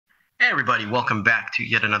Everybody, welcome back to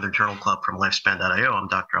yet another Journal Club from Lifespan.io. I'm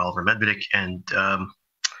Dr. Oliver Medvedik, and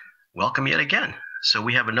welcome yet again. So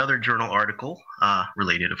we have another journal article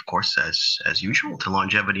related, of course, as usual, to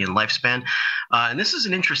longevity and lifespan. And this is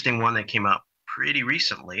an interesting one that came out pretty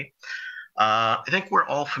recently. I think we're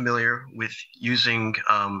all familiar with using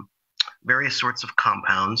various sorts of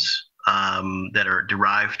compounds that are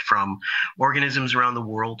derived from organisms around the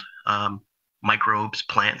world, microbes,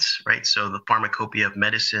 plants, right? So the pharmacopoeia of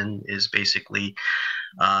medicine is basically,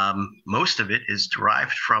 most of it is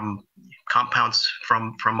derived from compounds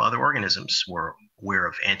from other organisms. We're aware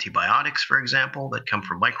of antibiotics, for example, that come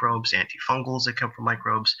from microbes, antifungals that come from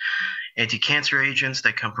microbes, anti-cancer agents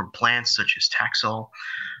that come from plants, such as Taxol.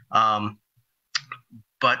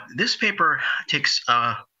 But this paper takes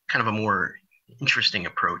kind of a more interesting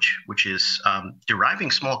approach, which is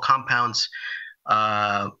deriving small compounds,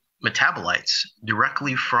 metabolites,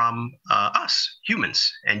 directly from us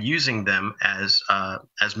humans, and using them as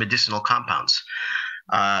medicinal compounds.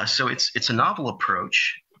 So it's a novel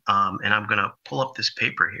approach, and I'm going to pull up this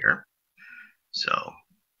paper here. So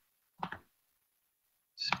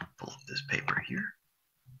let's pull up this paper here.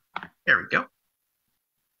 There we go.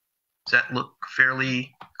 Does that look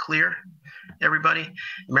fairly clear, everybody?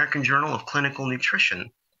 American Journal of Clinical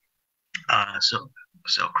Nutrition.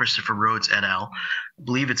 So Christopher Rhodes et al. I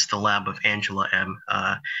believe it's the lab of Angela M.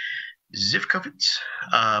 Zivkovitz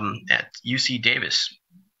at UC Davis.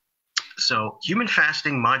 So human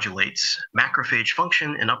fasting modulates macrophage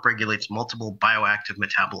function and upregulates multiple bioactive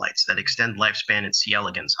metabolites that extend lifespan in C.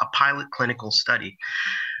 elegans, a pilot clinical study.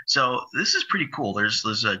 So this is pretty cool. There's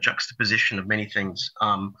a juxtaposition of many things.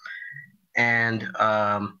 And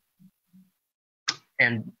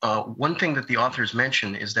one thing that the authors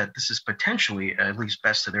mention is that this is potentially, at least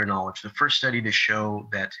best to their knowledge, the first study to show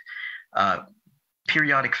that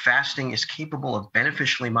periodic fasting is capable of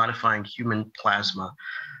beneficially modifying human plasma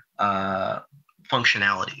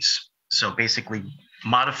functionalities. So basically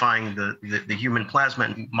modifying the human plasma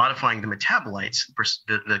and modifying the metabolites,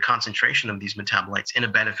 the concentration of these metabolites in a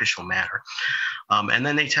beneficial manner. And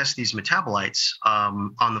then they test these metabolites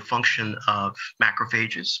on the function of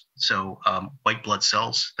macrophages, so white blood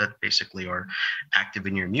cells that basically are active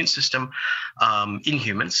in your immune system in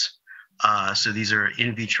humans. So these are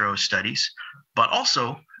in vitro studies, but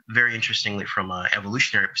also, very interestingly, from an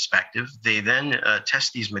evolutionary perspective, they then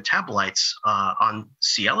test these metabolites on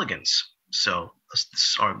C. elegans. So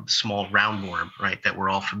a small roundworm, right, that we're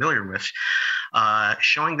all familiar with,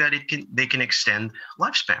 showing that they can extend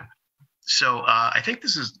lifespan. So I think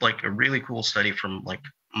this is like a really cool study from like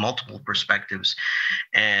multiple perspectives,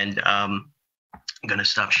 and I'm going to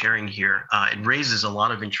stop sharing here. It raises a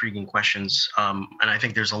lot of intriguing questions, and I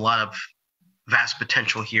think there's a lot of vast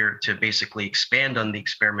potential here to basically expand on the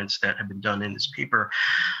experiments that have been done in this paper.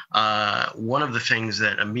 One of the things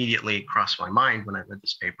that immediately crossed my mind when I read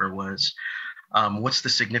this paper was, what's the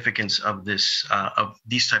significance of these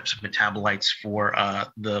types of metabolites for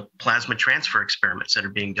the plasma transfer experiments that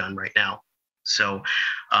are being done right now? So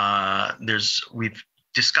we've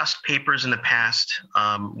discussed papers in the past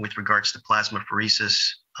with regards to plasmapheresis,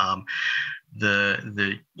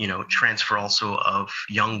 the transfer also of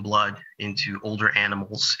young blood into older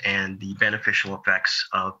animals, and the beneficial effects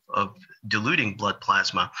of diluting blood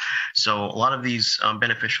plasma. So a lot of these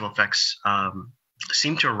beneficial effects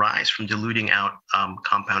seem to arise from diluting out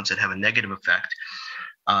compounds that have a negative effect.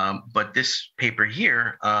 But this paper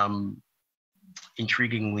here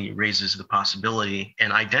intriguingly raises the possibility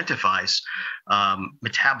and identifies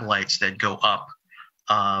metabolites that go up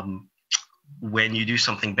when you do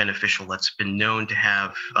something beneficial that's been known to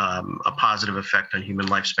have a positive effect on human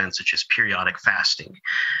lifespan, such as periodic fasting.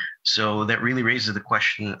 So that really raises the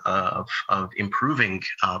question of improving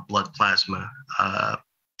blood plasma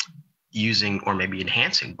using, or maybe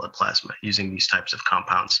enhancing blood plasma using these types of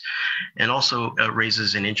compounds, and also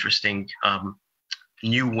raises an interesting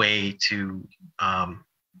new way to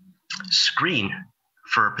screen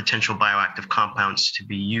for potential bioactive compounds to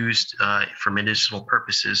be used for medicinal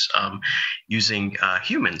purposes using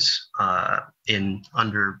humans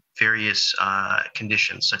under various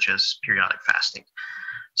conditions, such as periodic fasting.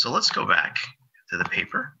 So let's go back to the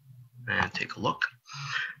paper and take a look.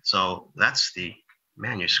 So that's the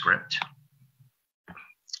manuscript,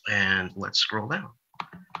 and let's scroll down.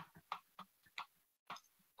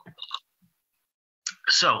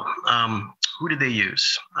 So who did they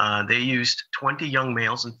use? They used 20 young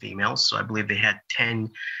males and females. So I believe they had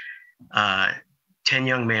 10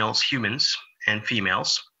 young males, humans, and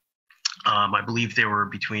females. I believe they were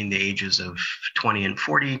between the ages of 20 and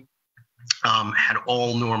 40, had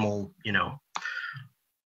all normal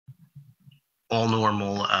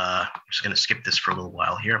just going to skip this for a little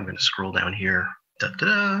while here. I'm going to scroll down here.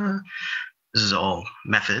 Da-da-da. This is all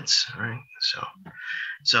methods, right?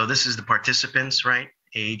 So this is the participants, right?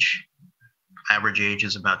 Age, average age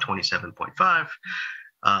is about 27.5.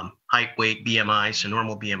 Height, weight, BMI, so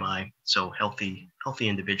normal BMI, so healthy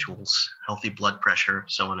individuals, healthy blood pressure,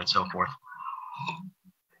 so on and so forth.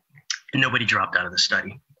 And nobody dropped out of the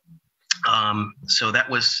study. So that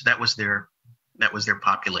was their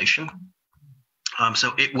population.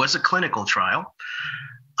 So it was a clinical trial.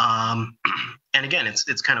 And again,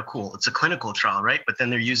 it's kind of cool. It's a clinical trial, right? But then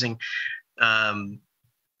they're using,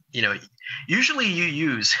 usually you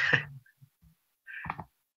use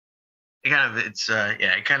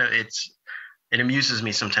it amuses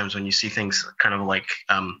me sometimes when you see things kind of like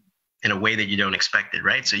in a way that you don't expect it,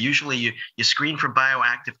 right? So usually you screen for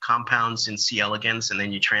bioactive compounds in C. elegans, and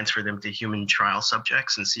then you transfer them to human trial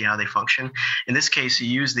subjects and see how they function. In this case, you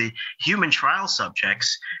use the human trial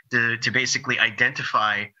subjects to basically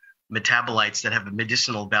identify metabolites that have a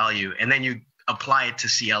medicinal value, and then you apply it to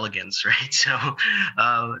C. elegans, right? So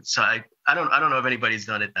I don't know if anybody's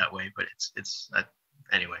done it that way, but it's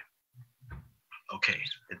anyway. Okay,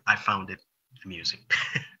 I found it amusing.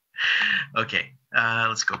 Okay,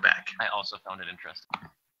 let's go back. I also found it interesting.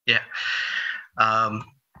 Yeah.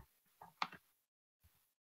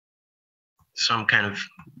 So I'm kind of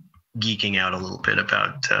geeking out a little bit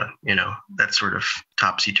about, that sort of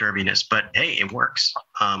topsy-turviness, but hey, it works.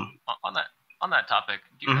 On that topic,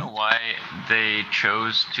 do you know why they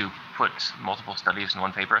chose to put multiple studies in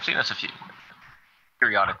one paper? I've seen this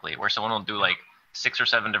periodically, where someone will do like 6 or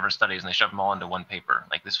 7 different studies and they shove them all into one paper.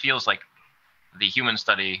 Like, this feels like the human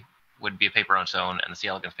study would be a paper on its own, and the C.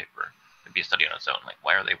 elegans paper would be a study on its own. Like,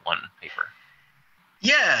 why are they one paper?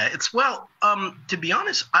 Yeah, to be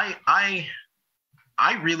honest, I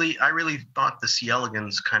really thought the C.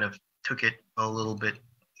 elegans kind of took it a little bit,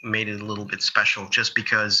 made it a little bit special, just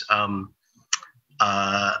because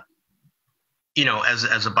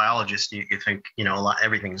as a biologist, you think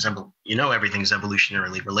everything's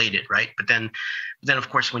evolutionarily related, right? But then of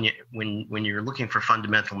course when you're looking for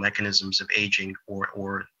fundamental mechanisms of aging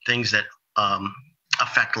or things that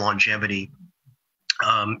affect longevity,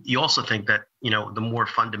 you also think that the more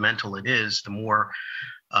fundamental it is, the more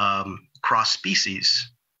cross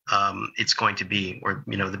species it's going to be, or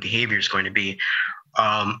the behavior is going to be.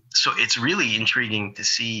 So it's really intriguing to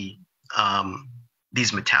see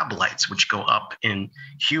these metabolites, which go up in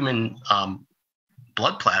human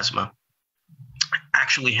blood plasma,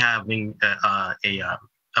 actually having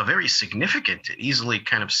a very significant, easily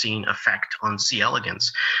kind of seen effect on C.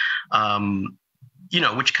 elegans,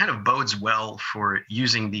 which kind of bodes well for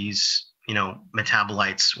using these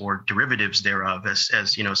metabolites or derivatives thereof as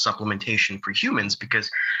supplementation for humans, because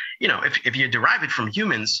if you derive it from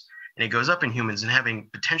humans and it goes up in humans and having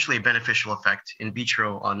potentially a beneficial effect in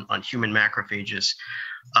vitro on human macrophages,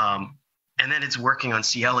 and then it's working on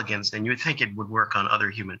C. elegans, then you would think it would work on other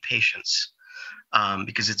human patients,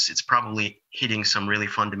 because it's probably hitting some really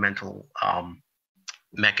fundamental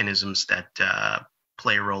mechanisms that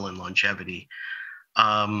play a role in longevity.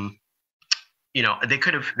 They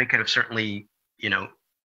could have certainly used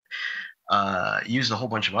a whole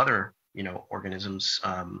bunch of other organisms.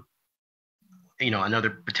 Another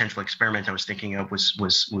potential experiment I was thinking of was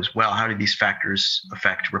well, how do these factors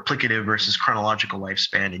affect replicative versus chronological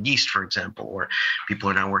lifespan in yeast, for example, or people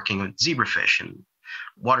are now working with zebrafish and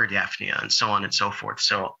water daphnia and so on and so forth.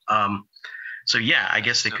 So yeah, I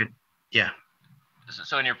guess they could, yeah.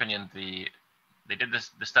 So in your opinion, the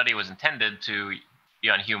study was intended to be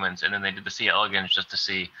on humans, and then they did the C. elegans just to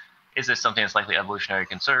see, is this something that's likely evolutionary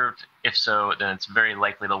conserved? If so, then it's very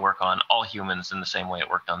likely to work on all humans in the same way it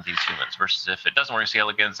worked on these humans, versus if it doesn't work on C.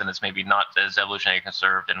 elegans, then it's maybe not as evolutionary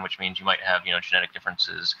conserved, and which means you might have genetic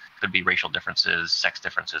differences, could be racial differences, sex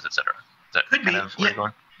differences, etc. Is that could kind be, of where you're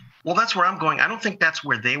going? Well, that's where I'm going. I don't think that's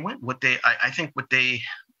where they went. I think what they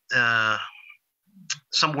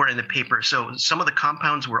somewhere in the paper. So some of the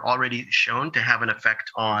compounds were already shown to have an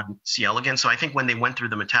effect on C. elegans. So I think when they went through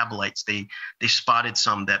the metabolites, they spotted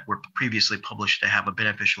some that were previously published to have a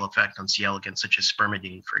beneficial effect on C. elegans, such as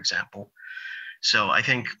spermidine, for example. So I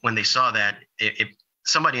think when they saw that, if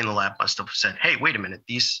somebody in the lab must have said, hey, wait a minute,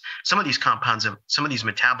 some of these compounds, some of these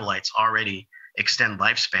metabolites already extend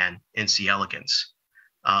lifespan in C. elegans.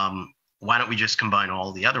 Why don't we just combine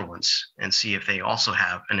all the other ones and see if they also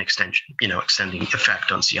have an extending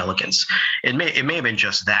effect on C. elegans? It may have been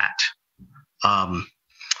just that, and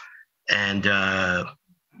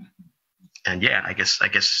yeah, I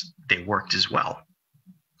guess they worked as well.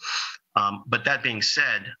 But that being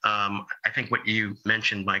said, I think what you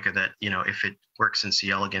mentioned, Micah, that if it works in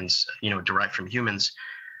C. elegans, derived from humans,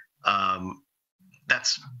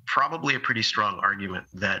 that's probably a pretty strong argument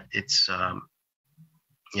that it's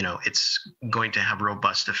it's going to have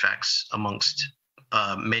robust effects amongst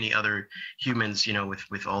many other humans,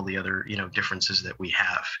 with all the other, differences that we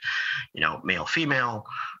have, male, female,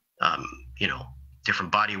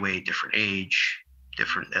 different body weight, different age,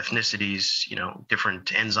 different ethnicities,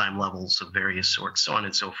 different enzyme levels of various sorts, so on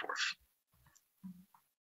and so forth.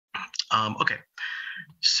 Okay.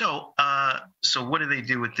 So what do they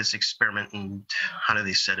do with this experiment, and how do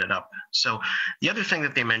they set it up? So the other thing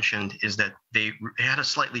that they mentioned is that they had a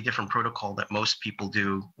slightly different protocol that most people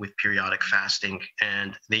do with periodic fasting,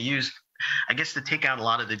 and they used, I guess, to take out a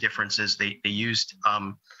lot of the differences, they used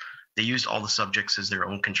all the subjects as their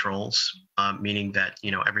own controls, meaning that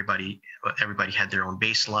everybody had their own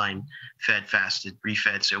baseline, fed, fasted,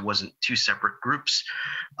 refed, so it wasn't two separate groups,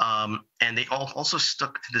 and they also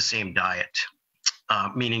stuck to the same diet.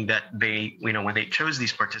 Meaning that they, when they chose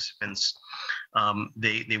these participants,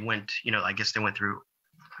 they went, I guess they went through,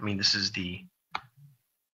 this is the,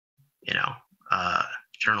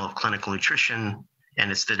 Journal of Clinical Nutrition, and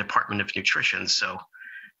it's the Department of Nutrition. So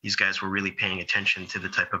these guys were really paying attention to the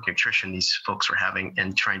type of nutrition these folks were having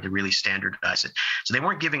and trying to really standardize it. So they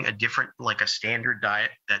weren't giving a different, like a standard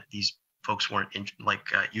diet that these folks weren't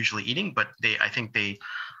usually eating, but I think they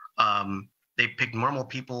picked normal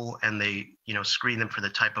people, and they, screened them for the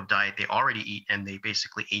type of diet they already eat, and they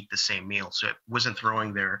basically ate the same meal. So it wasn't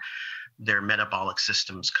throwing their metabolic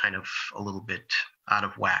systems kind of a little bit out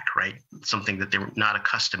of whack, right? Something that they were not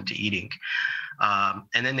accustomed to eating.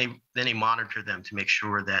 And then they monitored them to make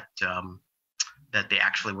sure that that they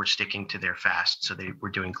actually were sticking to their fast. So they were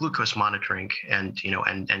doing glucose monitoring, and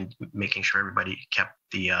and making sure everybody kept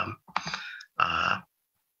the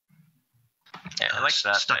yeah, I like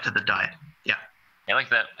that. Stuck to the diet. Yeah. I like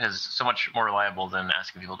that is so much more reliable than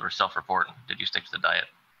asking people to self-report. Did you stick to the diet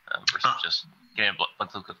versus just getting a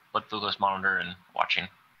blood glucose monitor and watching?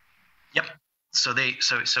 Yep. So they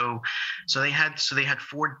had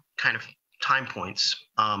 4 kind of time points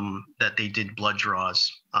that they did blood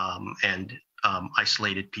draws and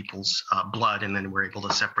isolated people's blood, and then were able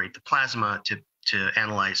to separate the plasma to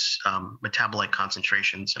analyze metabolite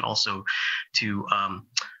concentrations, and also to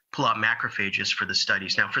pull out macrophages for the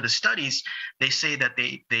studies. Now, for the studies, they say that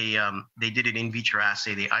they did an in vitro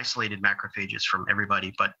assay. They isolated macrophages from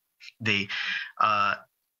everybody, but they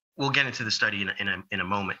we'll get into the study in a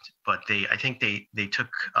moment. But I think they took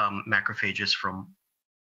macrophages from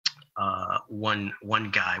one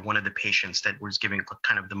guy, one of the patients that was giving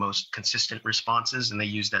kind of the most consistent responses, and they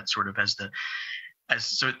used that sort of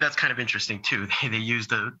so that's kind of interesting too. They used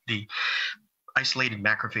the isolated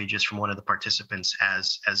macrophages from one of the participants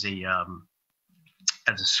as a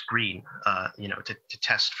screen, to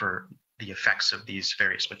test for the effects of these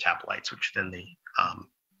various metabolites, which then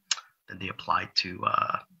they applied to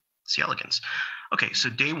C. elegans. Okay, so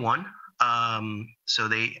day 1, so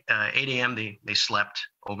they 8 a.m. they slept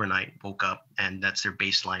overnight, woke up, and that's their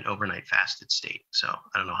baseline overnight fasted state. So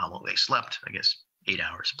I don't know how long they slept. I guess 8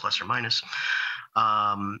 hours plus or minus,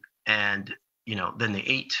 and then they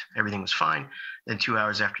ate, everything was fine. Then 2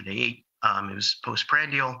 hours after they ate, it was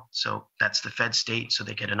postprandial, so that's the fed state. So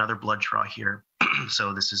they get another blood draw here.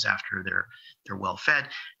 So this is after they're well fed,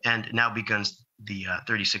 and now begins the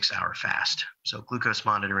 36-hour fast. So glucose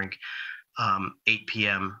monitoring, 8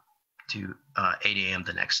 p.m. to 8 a.m.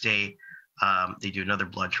 the next day. They do another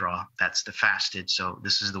blood draw. That's the fasted. So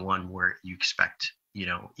this is the one where you expect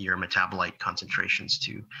your metabolite concentrations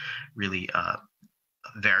to really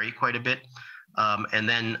vary quite a bit. And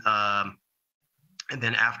then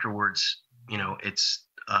afterwards, it's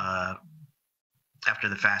after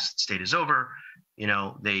the fast state is over,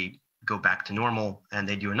 they go back to normal, and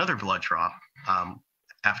they do another blood draw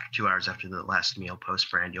after 2 hours after the last meal,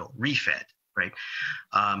 postprandial, refed, right,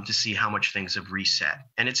 to see how much things have reset.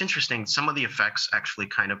 And it's interesting, some of the effects actually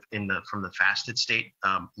kind of from the fasted state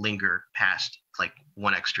linger past like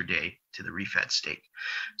 1 extra day to the refed state.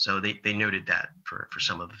 So they noted that for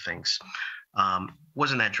some of the things.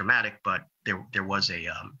 Wasn't that dramatic, but there was a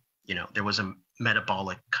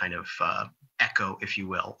metabolic kind of echo, if you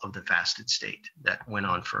will, of the fasted state that went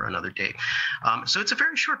on for another day. So it's a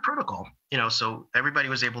very short protocol, so everybody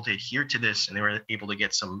was able to adhere to this, and they were able to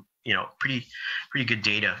get some, pretty good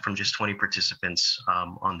data from just 20 participants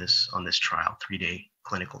on this trial, 3-day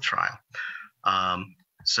clinical trial.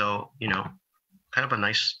 So, kind of a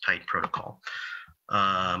nice tight protocol.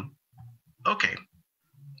 Okay.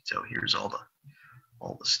 So here's all the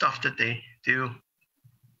stuff that they do.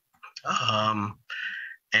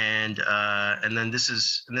 And then this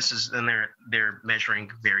is they're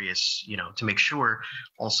measuring various, to make sure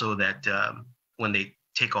also that when they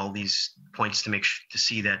take all these points to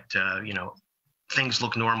see that things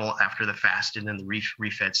look normal after the fasted and the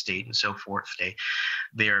refed state and so forth.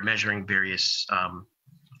 They are measuring various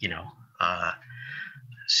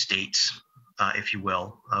states, if you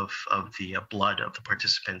will, of the blood of the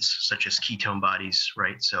participants, such as ketone bodies,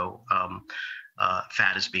 right? So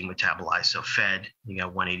fat is being metabolized. So fed, you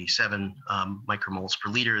got 187 micromoles per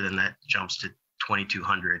liter, then that jumps to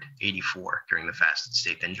 2284 during the fasted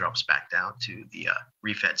state, then drops back down to the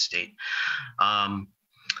refed state.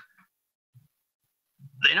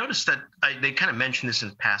 They noticed that they kind of mentioned this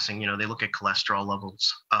in passing. They look at cholesterol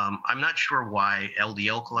levels. I'm not sure why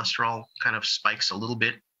LDL cholesterol kind of spikes a little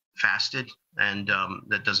bit fasted, and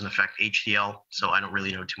that doesn't affect HDL. So I don't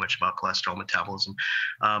really know too much about cholesterol metabolism.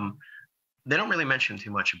 They don't really mention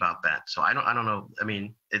too much about that. So I don't know. I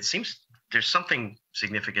mean, it seems there's something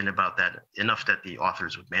significant about that, enough that the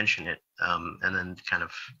authors would mention it, and then kind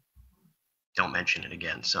of don't mention it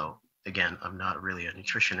again. So again, I'm not really a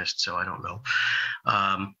nutritionist, so I don't know.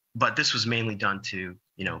 But this was mainly done to,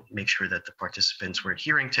 make sure that the participants were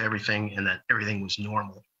adhering to everything and that everything was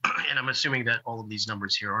normal. And I'm assuming that all of these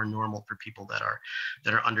numbers here are normal for people that are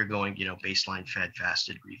undergoing, baseline fed,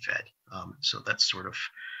 fasted, refed. So that's sort of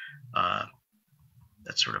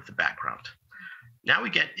the background. Now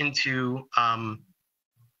we get into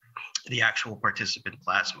the actual participant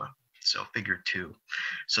plasma. So figure 2.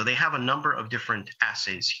 So they have a number of different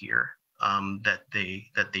assays here that they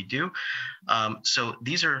do. So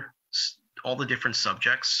these are all the different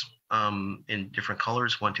subjects in different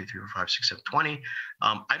colors, 1, 2, 3, 4, 5, 6, 7, 20.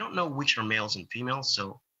 I don't know which are males and females,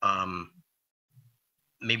 so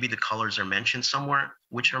maybe the colors are mentioned somewhere,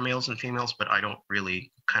 which are males and females, but I don't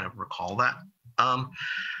really kind of recall that.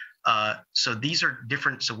 So these are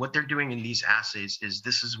different. So what they're doing in these assays is,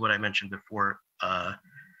 this is what I mentioned before.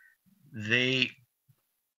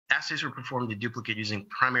 Assays were performed to duplicate using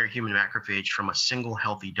primary human macrophage from a single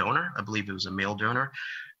healthy donor. I believe it was a male donor.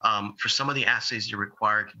 For some of the assays, they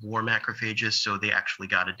required more macrophages, so they actually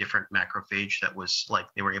got a different macrophage that was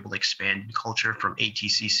they were able to expand in culture from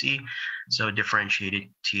ATCC, so differentiated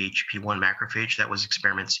THP1 macrophage. That was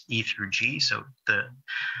experiments E through G, so the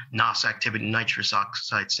NOS activity, nitrous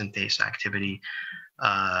oxide synthase activity,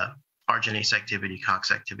 arginase activity,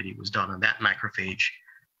 COX activity was done on that macrophage.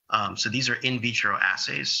 So these are in vitro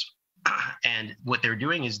assays, and what they're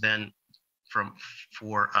doing is then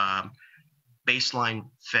for baseline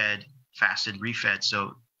fed, fasted, refed.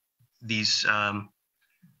 So these I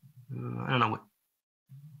don't know what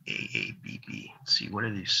AABB. Let's see, what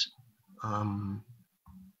are these?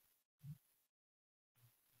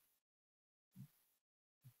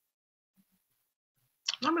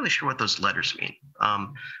 Not really sure what those letters mean.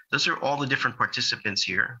 Those are all the different participants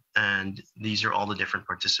here, and these are all the different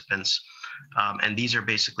participants. And these are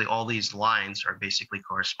basically, all these lines are basically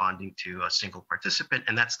corresponding to a single participant,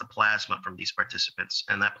 and that's the plasma from these participants.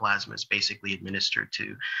 And that plasma is basically administered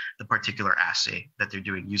to the particular assay that they're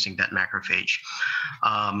doing using that macrophage.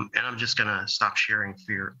 And I'm just gonna stop sharing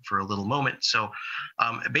for a little moment. So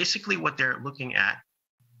basically what they're looking at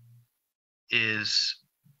is,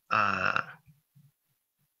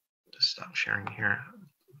 stop sharing here.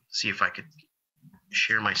 See if I could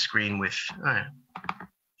share my screen with.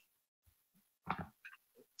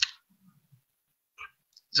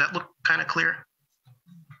 Does that look kind of clear?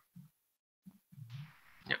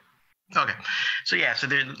 Yep. Okay. So yeah, so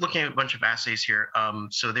they're looking at a bunch of assays here.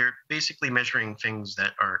 So they're basically measuring things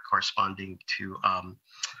that are corresponding to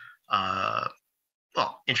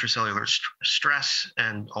intracellular stress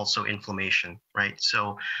and also inflammation, right?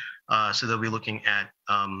 So they'll be looking at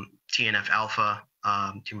TNF alpha,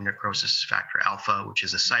 tumor necrosis factor alpha, which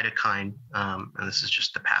is a cytokine, and this is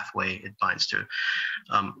just the pathway it binds to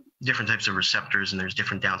different types of receptors, and there's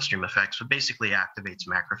different downstream effects, but basically activates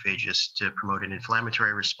macrophages to promote an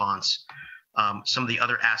inflammatory response. Some of the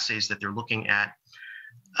other assays that they're looking at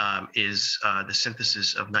is the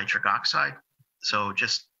synthesis of nitric oxide. So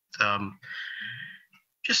just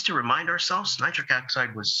to remind ourselves, nitric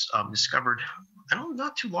oxide was discovered,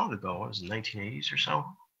 not too long ago. It was in the 1980s or so.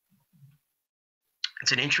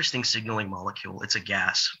 It's an interesting signaling molecule. It's a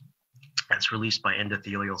gas that's released by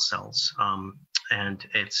endothelial cells, and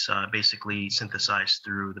it's basically synthesized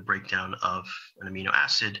through the breakdown of an amino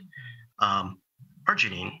acid,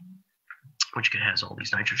 arginine, which has all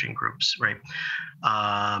these nitrogen groups, right?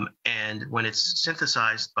 And when it's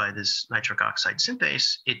synthesized by this nitric oxide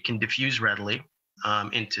synthase, it can diffuse readily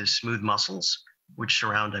into smooth muscles, which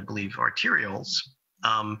surround, I believe, arterioles.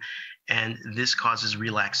 And this causes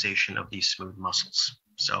relaxation of these smooth muscles.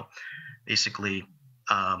 So basically,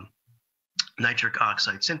 nitric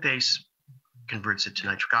oxide synthase converts it to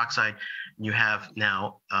nitric oxide. you have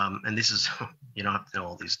now, and this is, you don't have to know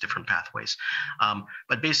all these different pathways,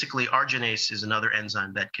 but basically arginase is another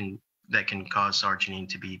enzyme that can cause arginine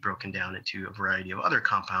to be broken down into a variety of other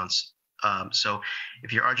compounds. So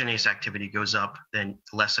if your arginase activity goes up, then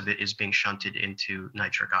less of it is being shunted into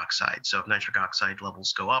nitric oxide. So if nitric oxide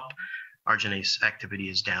levels go up, arginase activity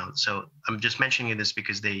is down. So I'm just mentioning this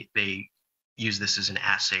because they use this as an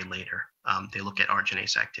assay later. They look at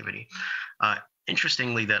arginase activity.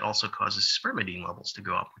 Interestingly, that also causes spermidine levels to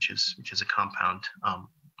go up, which is a compound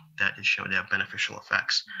that is shown to have beneficial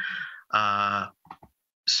effects.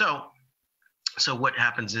 So what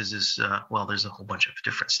happens is well, there's a whole bunch of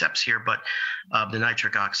different steps here, but the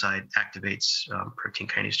nitric oxide activates protein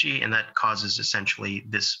kinase G, and that causes essentially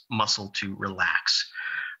this muscle to relax.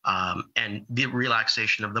 And the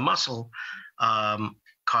relaxation of the muscle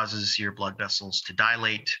causes your blood vessels to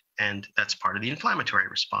dilate, and that's part of the inflammatory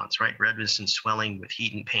response, right? Redness and swelling with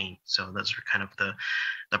heat and pain. So those are kind of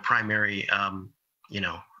the primary,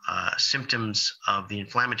 symptoms of the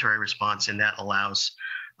inflammatory response, and that allows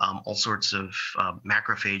all sorts of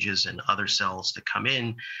macrophages and other cells to come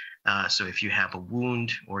in. So if you have a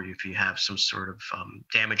wound or if you have some sort of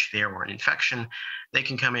damage there or an infection, they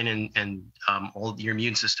can come in and all your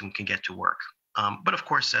immune system can get to work. But of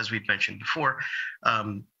course, as we've mentioned before,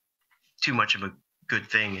 too much of a good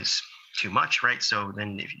thing is too much, right? So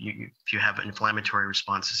then if you have inflammatory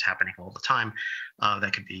responses happening all the time,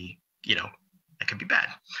 that could be bad.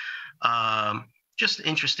 Just an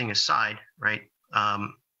interesting aside, right?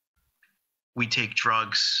 We take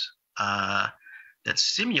drugs that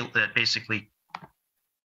basically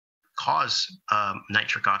cause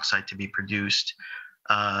nitric oxide to be produced,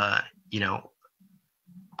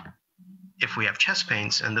 if we have chest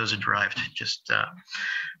pains, and those are derived just I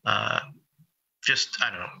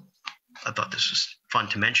don't know. I thought this was fun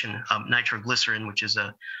to mention. Nitroglycerin, which is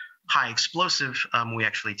a high explosive, we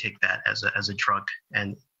actually take that as a drug,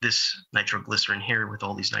 and this nitroglycerin here with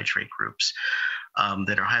all these nitrate groups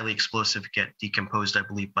that are highly explosive get decomposed, I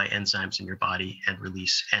believe, by enzymes in your body and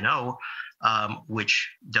release NO, which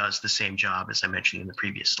does the same job as I mentioned in the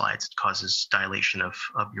previous slides. It causes dilation of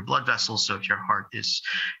your blood vessels. So if your heart is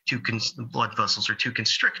blood vessels are too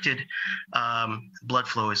constricted, blood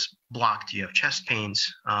flow is blocked, you have chest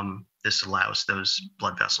pains, this allows those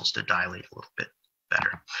blood vessels to dilate a little bit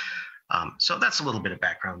better. So that's a little bit of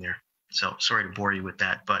background there. So sorry to bore you with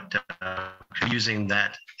that, but using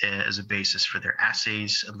that as a basis for their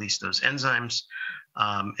assays, at least those enzymes,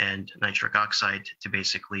 and nitric oxide to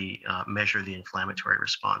basically measure the inflammatory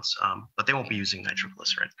response, but they won't be using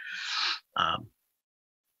nitroglycerin.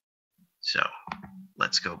 So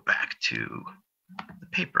let's go back to the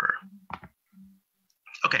paper.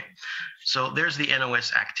 Okay, so there's the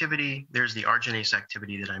NOS activity, there's the arginase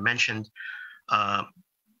activity that I mentioned.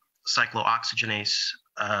 Cyclooxygenase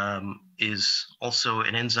is also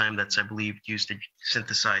an enzyme that's, I believe, used to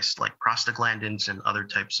synthesize like prostaglandins and other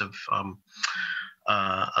types of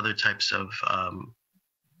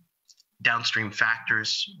downstream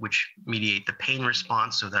factors which mediate the pain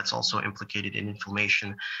response. So that's also implicated in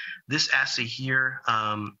inflammation. This assay here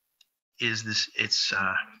is this. It's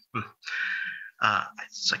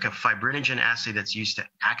like a fibrinogen assay that's used to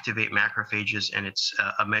activate macrophages, and it's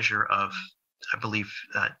a measure of, I believe,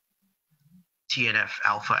 TNF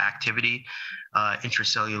alpha activity,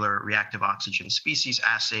 intracellular reactive oxygen species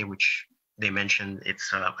assay, which they mentioned. It's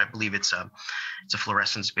I believe it's a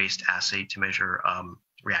fluorescence-based assay to measure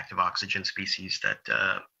reactive oxygen species that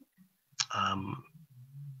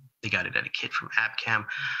they got it at a kit from Abcam.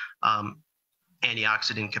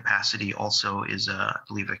 Antioxidant capacity also is, I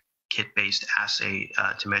believe, a kit-based assay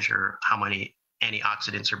to measure how many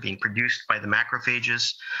antioxidants are being produced by the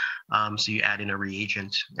macrophages. So you add in a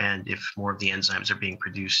reagent, and if more of the enzymes are being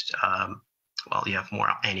produced, well, you have more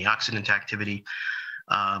antioxidant activity.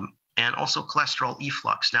 And also cholesterol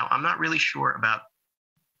efflux. Now, I'm not really sure about,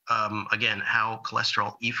 again, how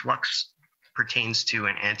cholesterol efflux pertains to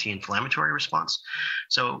an anti-inflammatory response.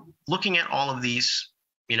 So looking at all of these,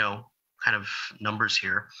 kind of numbers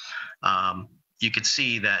here, you could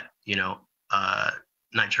see that,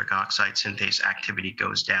 nitric oxide synthase activity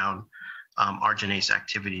goes down, arginase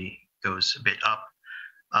activity goes a bit up,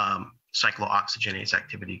 cyclooxygenase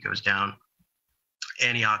activity goes down,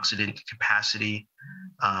 antioxidant capacity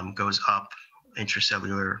goes up,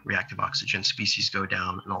 intracellular reactive oxygen species go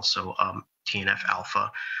down, and also TNF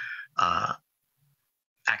alpha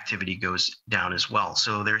activity goes down as well.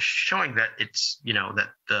 So they're showing that it's, that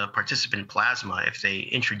the participant plasma, if they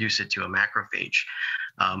introduce it to a macrophage,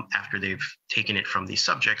 after they've taken it from these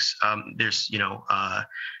subjects, there's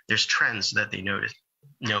trends that they notice.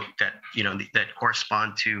 note that that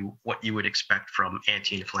correspond to what you would expect from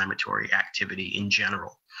anti-inflammatory activity in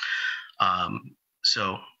general.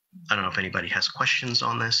 So I don't know if anybody has questions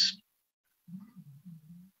on this.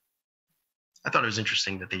 I thought it was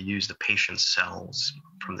interesting that they used the patient's cells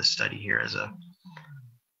from the study here as a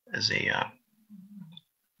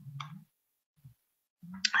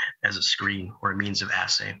screen or a means of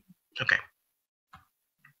assay. Okay.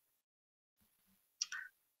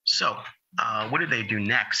 So what do they do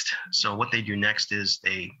next? So what they do next is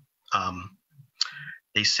they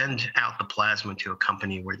send out the plasma to a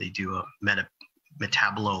company where they do a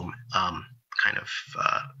metabolome kind of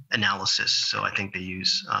analysis. So I think they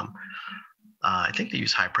use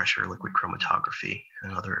high pressure liquid chromatography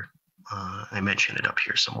and other. I mentioned it up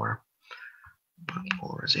here somewhere.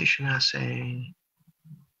 Polarization assay.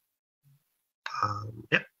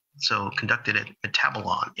 Yep. So conducted at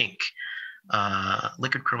Metabolon Inc.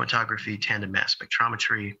 Liquid chromatography, tandem mass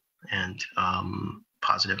spectrometry, and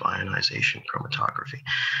positive ionization chromatography.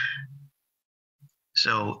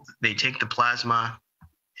 So they take the plasma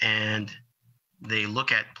and they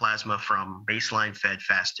look at plasma from baseline, fed,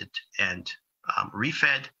 fasted, and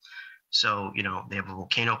refed. So, they have a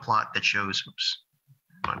volcano plot that shows,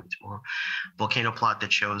 volcano plot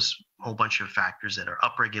that shows a whole bunch of factors that are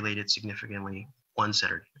upregulated significantly, ones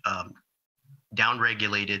that are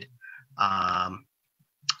downregulated. I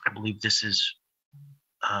believe this is,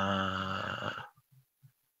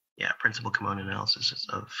 principal component analysis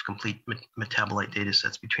of complete metabolite data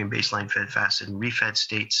sets between baseline, fed, fasted, and refed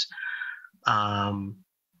states. I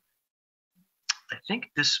think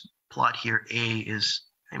this plot here, A, is,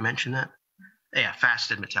 I mentioned that? Yeah,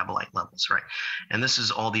 fasted metabolite levels, right? And this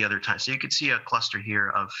is all the other times. So you could see a cluster here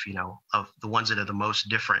of, of the ones that are the most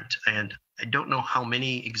different. And I don't know how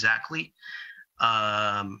many exactly.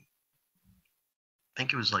 I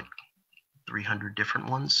think it was like 300 different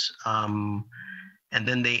ones. And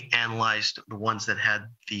then they analyzed the ones that had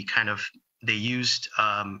the kind of, they used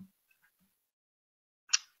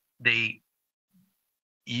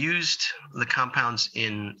the compounds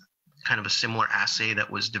in kind of a similar assay that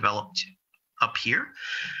was developed up here.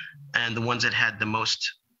 And the ones that had the most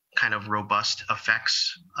kind of robust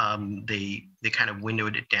effects, they kind of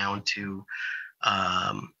windowed it down to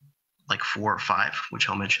like 4 or 5, which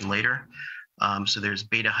I'll mention later. So there's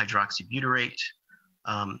beta hydroxybutyrate,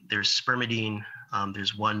 there's spermidine,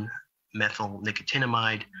 there's 1-methyl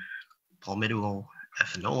nicotinamide, palmityl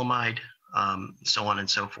ethanolamide, so on and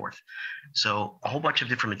so forth. So a whole bunch of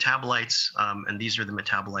different metabolites, and these are the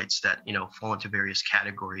metabolites that fall into various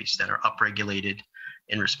categories that are upregulated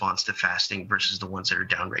in response to fasting versus the ones that are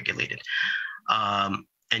downregulated.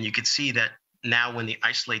 And you can see that now when they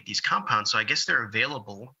isolate these compounds, so I guess they're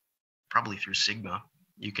available probably through Sigma.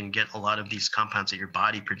 You can get a lot of these compounds that your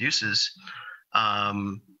body produces.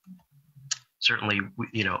 Certainly,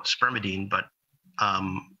 spermidine, but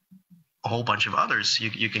a whole bunch of others.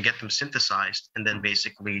 You can get them synthesized and then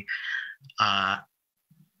basically add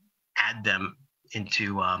them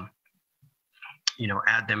into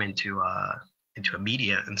into a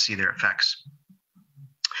media and see their effects.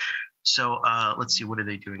 So let's see, what are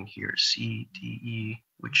they doing here? C, D, E,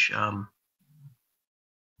 which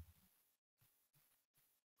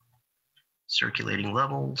circulating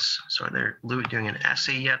levels. So are they doing an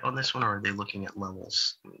assay yet on this one, or are they looking at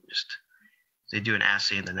levels? They do an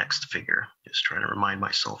assay in the next figure. Just trying to remind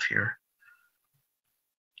myself here.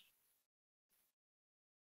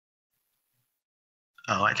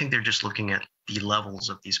 Oh, I think they're just looking at the levels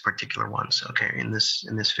of these particular ones. Okay, in this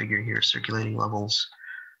figure here, circulating levels.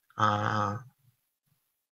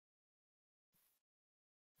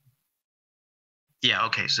 Yeah,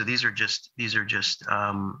 okay, so these are just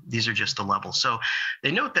the levels. So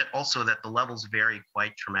they note that also that the levels vary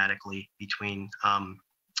quite dramatically between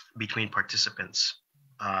participants.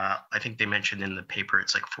 I think they mentioned in the paper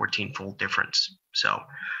it's like 14-fold difference. So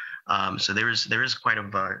there is quite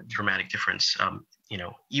a dramatic difference.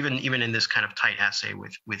 Even in this kind of tight assay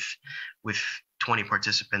with 20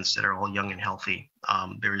 participants that are all young and healthy,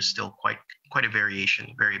 there is still quite a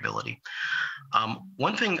variability.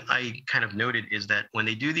 One thing I kind of noted is that when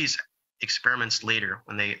they do these experiments later,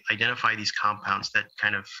 when they identify these compounds that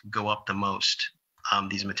kind of go up the most,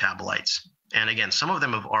 these metabolites, and again, some of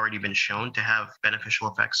them have already been shown to have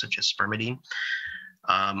beneficial effects, such as spermidine.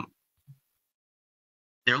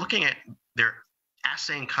 They're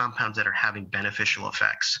assaying compounds that are having beneficial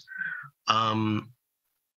effects. One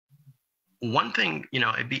thing,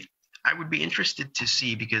 I would be interested to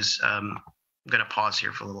see, because I'm going to pause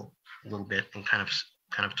here for a little bit and kind of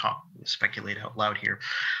speculate out loud here.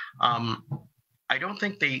 I don't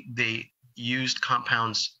think they used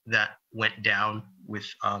compounds that went down with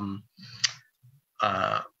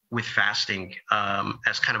fasting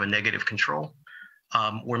as kind of a negative control,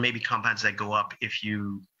 or maybe compounds that go up if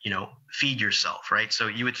you feed yourself, right? So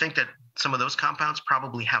you would think that some of those compounds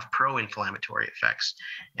probably have pro-inflammatory effects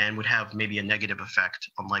and would have maybe a negative effect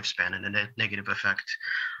on lifespan and a negative effect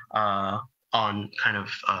on kind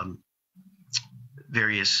of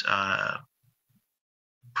various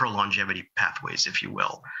pro-longevity pathways, if you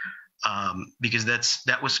will, because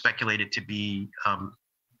that was speculated to be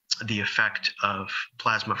the effect of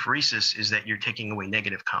plasmapheresis, is that you're taking away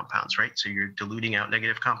negative compounds, right? So you're diluting out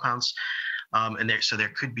negative compounds, and there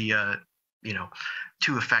could be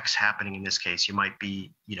two effects happening in this case. You might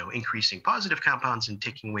be increasing positive compounds and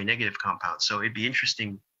taking away negative compounds. So it'd be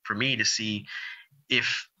interesting for me to see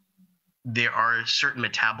if there are certain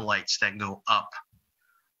metabolites that go up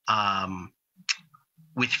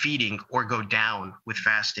with feeding or go down with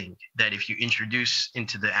fasting, that if you introduce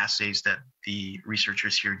into the assays that the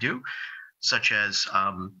researchers here do, such as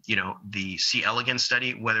the C. elegans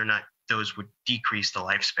study, whether or not those would decrease the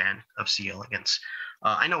lifespan of C. elegans.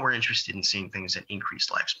 I know we're interested in seeing things that increase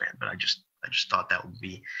lifespan, but I just thought that would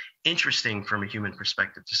be interesting from a human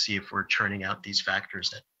perspective to see if we're churning out these factors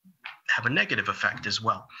that have a negative effect as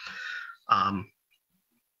well.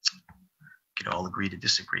 Could all agree to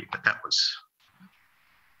disagree, but that was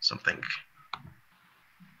something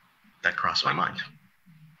that crossed my mind.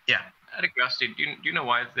 Yeah. Out of curiosity, do you know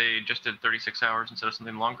why they just did 36 hours instead of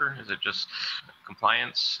something longer? Is it just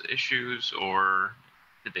compliance issues, or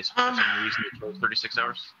did they for some reason they chose 36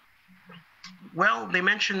 hours? Well, they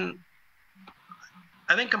mention,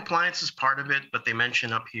 I think compliance is part of it, but they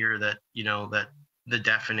mention up here that that the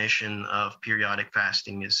definition of periodic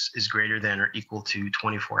fasting is greater than or equal to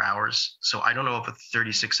 24 hours. So I don't know if a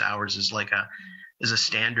 36 hours is like a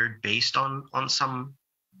standard based on some,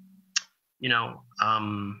 it's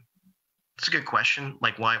a good question.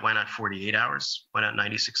 Like why not 48 hours? Why not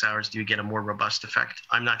 96 hours? Do you get a more robust effect?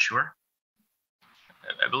 I'm not sure.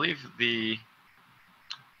 I believe the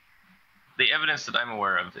evidence that I'm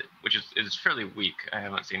aware of, which is fairly weak, I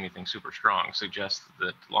haven't seen anything super strong, suggests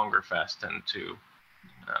that longer fasts tend to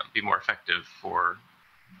be more effective for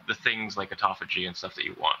the things like autophagy and stuff that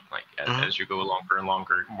you want. Like as you go longer and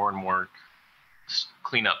longer, more and more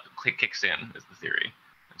cleanup kicks in, is the theory.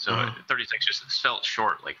 And so 36 just felt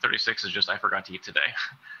short. Like 36 is just, I forgot to eat today.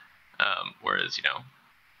 Whereas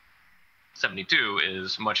 72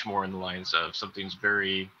 is much more in the lines of something's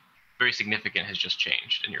very, very significant has just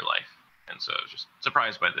changed in your life. And so I was just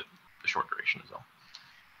surprised by the short duration as well.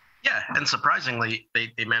 Yeah, and surprisingly,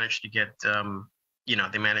 they managed to get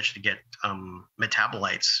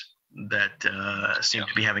metabolites that seem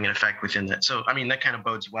to be having an effect within that. So I mean, that kind of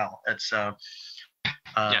bodes well. It's definitely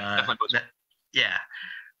bodes well. Yeah.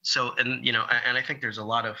 So and I think there's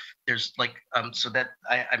so that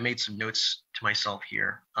I made some notes to myself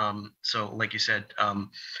here. So like you said,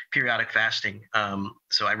 periodic fasting.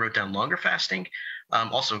 So I wrote down longer fasting.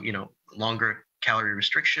 Also longer calorie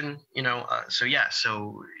restriction. So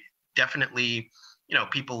definitely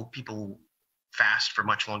people fast for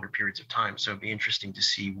much longer periods of time. So it'd be interesting to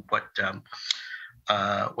see what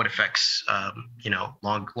effects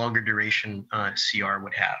longer duration CR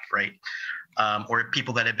would have, right? Or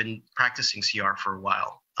people that have been practicing CR for a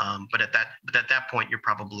while. But at that point, you're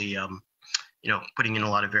probably putting in a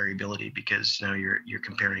lot of variability, because you're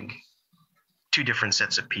comparing two different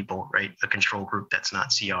sets of people, right? A control group that's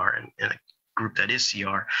not CR and a group that is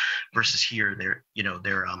CR, versus here they're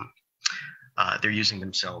using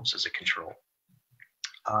themselves as a control.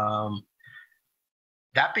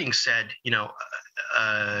 That being said,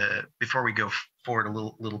 before we go forward a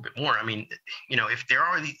little bit more, I mean,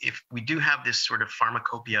 if we do have this sort of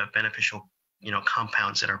pharmacopoeia of beneficial,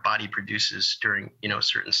 compounds that our body produces during,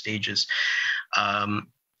 certain stages, and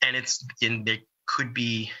they could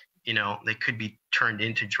be turned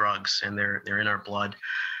into drugs, and they're in our blood.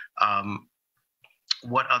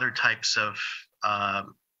 What other types of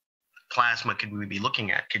plasma could we be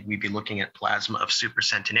looking at? Could we be looking at plasma of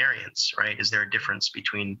supercentenarians, right? Is there a difference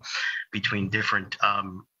between different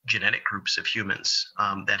genetic groups of humans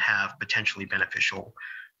that have potentially beneficial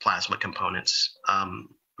plasma components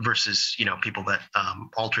versus people that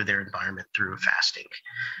alter their environment through fasting?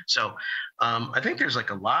 So I think there's like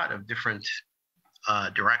a lot of different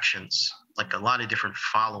directions, like a lot of different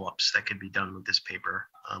follow-ups that could be done with this paper,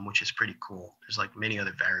 which is pretty cool. There's like many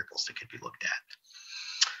other variables that could be looked at.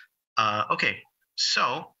 Okay,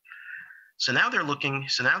 so now they're looking.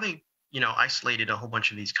 So now they, isolated a whole bunch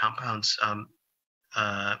of these compounds.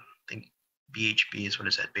 I think BHB is, what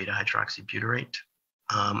is that? Beta hydroxybutyrate.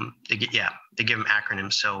 They give them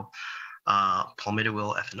acronyms. So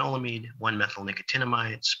palmitoyl ethanolamide,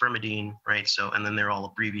 1-methyl-nicotinamide, spermidine, right? So, and then they're all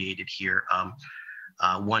abbreviated here.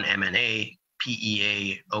 1-MNA,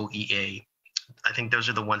 PEA, OEA. I think those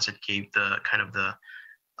are the ones that gave the kind of the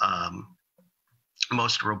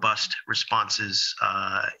most robust responses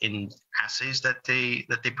in assays that they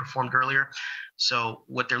performed earlier. So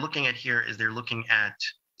what they're looking at here is they're looking at,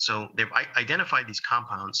 so they've identified these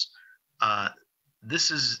compounds.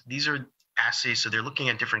 These are assays, so they're looking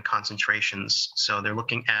at different concentrations. So they're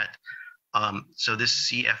looking at, so this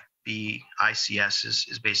CFB ICS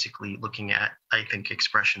is basically looking at, I think,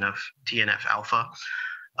 expression of TNF alpha,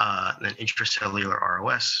 then intracellular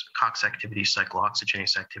ROS, COX activity,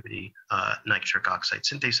 cyclooxygenase activity, nitric oxide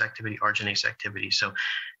synthase activity, arginase activity. So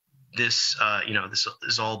this, this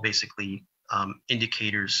is all basically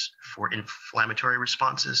indicators for inflammatory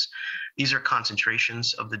responses. These are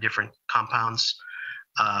concentrations of the different compounds.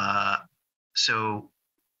 So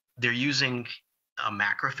they're using a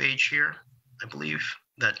macrophage here, I believe,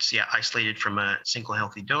 that's isolated from a single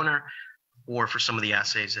healthy donor, or for some of the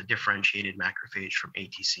assays, a differentiated macrophage from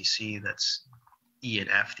ATCC, that's E and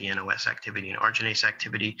F, the NOS activity and arginase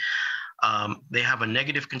activity. They have a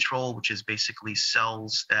negative control, which is basically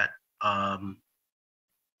cells that are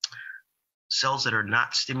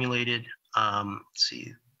not stimulated. Let's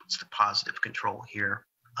see, what's the positive control here?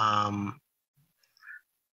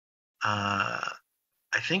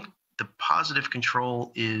 I think the positive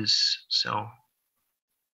control is, so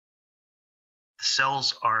the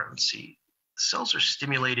cells are, let's see, cells are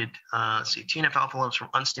stimulated, let's see, TNF alpha levels from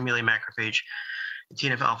unstimulated macrophage, and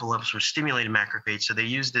TNF alpha levels from stimulated macrophage. So they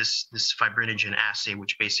use this fibrinogen assay,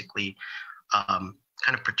 which basically kind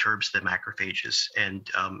of perturbs the macrophages and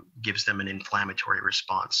gives them an inflammatory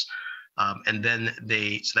response. And then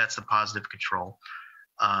so that's the positive control.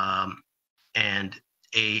 And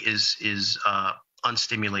A is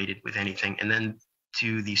unstimulated with anything. And then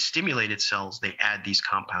to the stimulated cells, they add these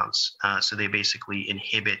compounds. So they basically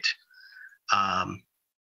inhibit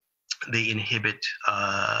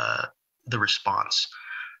the response.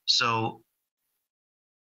 So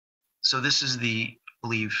this is the, I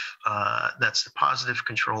believe, that's the positive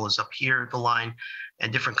control is up here, the line,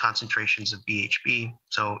 and different concentrations of BHB.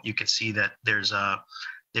 So you can see that there's an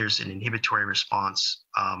inhibitory response.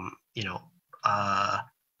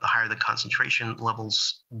 The higher the concentration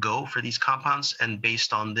levels go for these compounds, and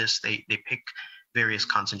based on this, they pick various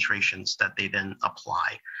concentrations that they then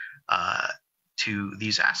apply to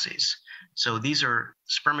these assays. So these are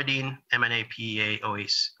spermidine, MNA, PEA,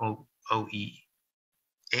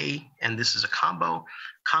 OEA, and this is a combo.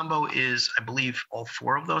 Combo is, I believe, all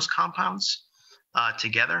four of those compounds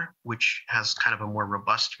together, which has kind of a more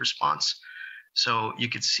robust response. So you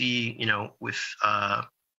could see, with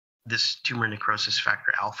this tumor necrosis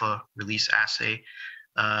factor alpha release assay,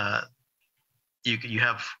 you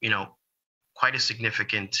have, quite a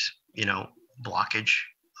significant, blockage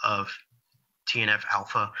of TNF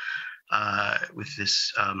alpha with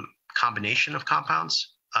this combination of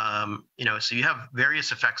compounds. So you have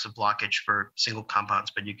various effects of blockage for single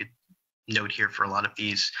compounds, but you could note here for a lot of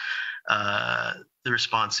these, the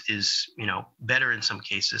response is, better in some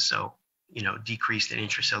cases. So, decreased in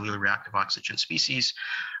intracellular reactive oxygen species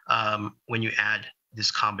when you add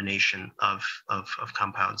this combination of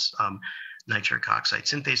compounds. Nitric oxide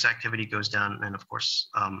synthase activity goes down, and of course,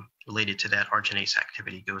 related to that, arginase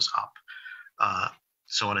activity goes up,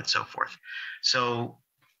 so on and so forth. So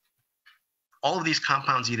all of these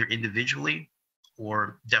compounds, either individually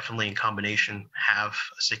or definitely in combination, have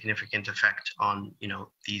a significant effect on,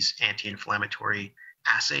 these anti-inflammatory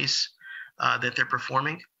assays that they're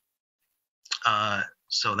performing.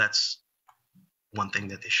 So that's one thing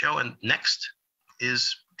that they show. And next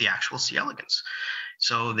is the actual C. elegans.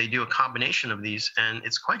 So they do a combination of these, and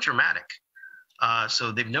it's quite dramatic.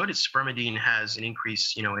 So they've noted spermidine has an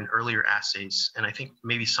increase, in earlier assays, and I think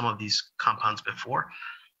maybe some of these compounds before.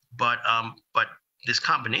 But this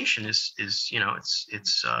combination is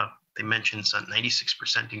they mentioned it's a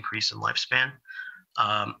 96% increase in lifespan.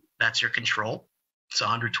 That's your control. It's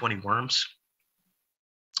 120 worms.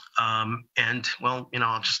 And well,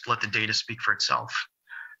 I'll just let the data speak for itself.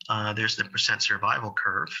 There's the percent survival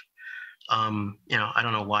curve. I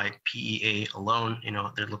don't know why PEA alone,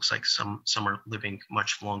 it looks like some are living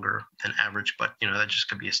much longer than average, but that just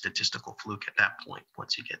could be a statistical fluke at that point.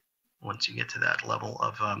 Once you get to that level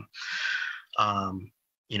of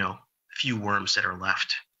few worms that are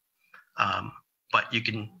left, but you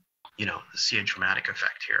can see a dramatic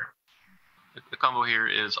effect here. The combo here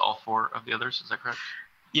is all four of the others, is that correct?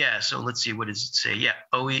 Yeah, so let's see, what does it say? Yeah,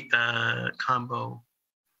 combo.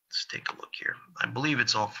 Let's take a look here. I believe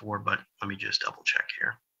it's all four, but let me just double check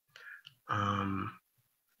here.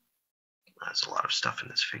 There's a lot of stuff in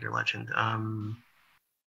this figure legend.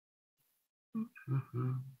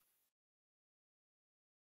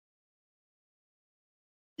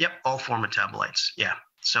 Yep, all four metabolites. Yeah.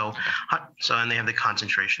 So and they have the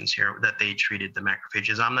concentrations here that they treated the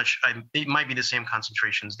macrophages. I'm not sure. It might be the same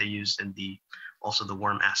concentrations they used in also the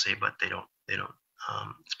worm assay, but they don't.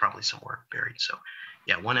 It's probably somewhere buried. So,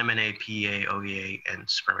 yeah, 1-MNA, PEA, OEA, and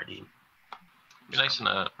spermidine. It'd be nice in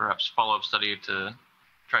a perhaps follow-up study to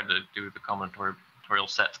try to do the combinatorial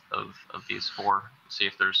set of these four, see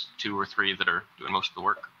if there's 2 or 3 that are doing most of the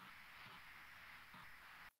work.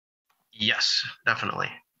 Yes, definitely.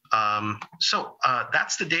 So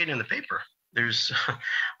that's the data in the paper. There's,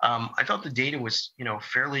 I thought the data was,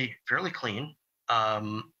 fairly clean.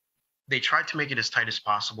 They tried to make it as tight as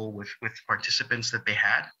possible with participants that they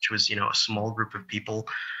had, which was, a small group of people,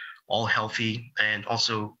 all healthy, and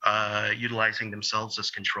also utilizing themselves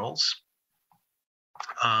as controls.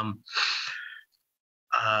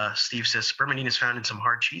 Steve says spermidine is found in some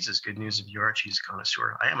hard cheeses. Good news if you are a cheese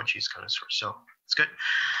connoisseur. I am a cheese connoisseur, so it's good.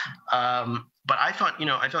 But I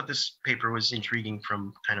thought this paper was intriguing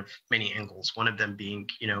from kind of many angles. One of them being,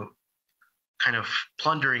 kind of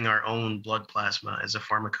plundering our own blood plasma as a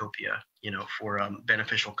pharmacopoeia, for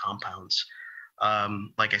beneficial compounds.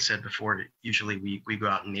 Like I said before, usually we go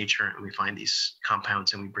out in nature and we find these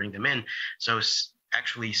compounds and we bring them in. So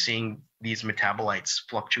actually seeing these metabolites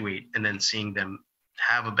fluctuate and then seeing them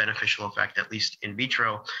have a beneficial effect, at least in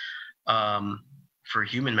vitro, for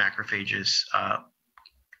human macrophages,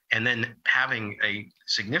 and then having a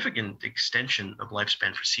significant extension of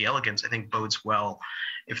lifespan for C. elegans, I think bodes well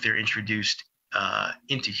if they're introduced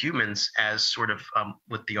into humans as sort of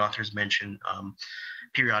what the authors mentioned,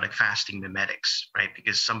 periodic fasting mimetics, right?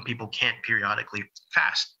 Because some people can't periodically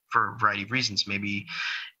fast for a variety of reasons. Maybe,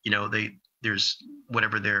 there's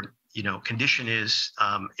whatever their condition is,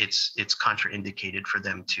 it's contraindicated for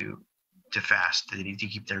them to fast. They need to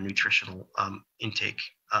keep their nutritional intake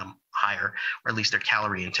higher, or at least their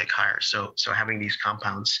calorie intake higher. So having these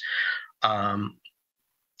compounds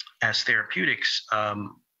as therapeutics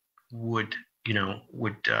would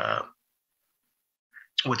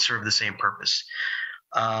serve the same purpose.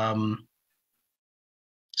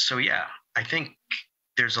 So yeah, I think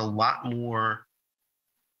there's a lot more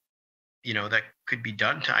that could be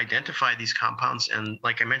done to identify these compounds. And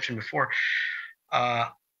like I mentioned before,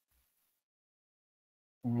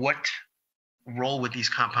 what role would these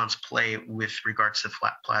compounds play with regards to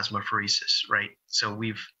plasmapheresis, right? So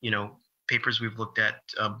we've, papers we've looked at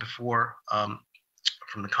before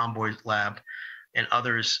from the Comboy lab and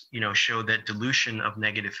others, show that dilution of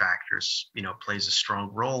negative factors, plays a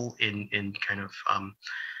strong role in kind of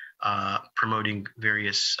promoting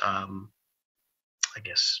various,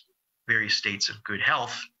 various states of good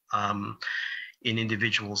health in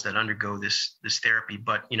individuals that undergo this therapy.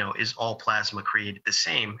 But is all plasma created the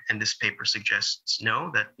same? And this paper suggests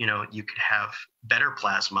no, that you could have better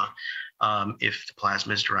plasma if the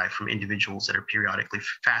plasma is derived from individuals that are periodically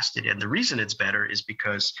fasted. And the reason it's better is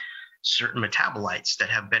because certain metabolites that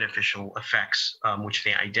have beneficial effects, which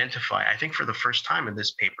they identify, I think for the first time in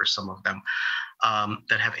this paper, some of them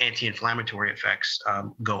that have anti-inflammatory effects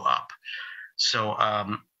go up. So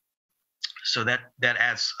that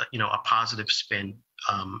adds a positive spin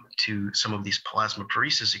to some of these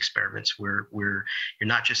plasmapheresis experiments where you're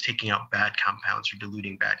not just taking out bad compounds or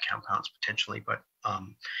diluting bad compounds potentially, but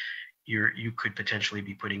you could potentially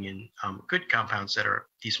be putting in good compounds that are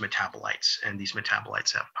these metabolites, and these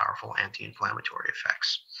metabolites have powerful anti-inflammatory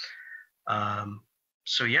effects.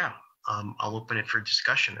 So yeah, I'll open it for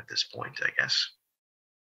discussion at this point, I guess.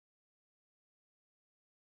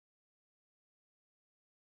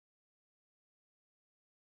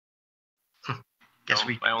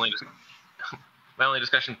 My only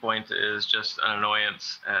discussion point is just an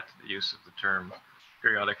annoyance at the use of the term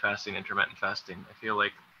periodic fasting, intermittent fasting. I feel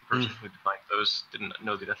like the person who defined those didn't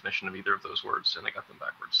know the definition of either of those words, and they got them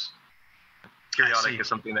backwards. Periodic is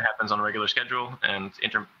something that happens on a regular schedule, and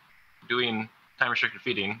doing time-restricted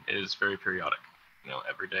feeding is very periodic.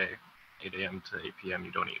 Every day, 8 a.m. to 8 p.m.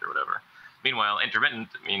 you don't eat or whatever. Meanwhile, intermittent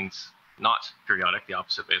means not periodic, the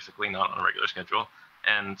opposite basically, not on a regular schedule.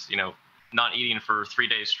 And, not eating for 3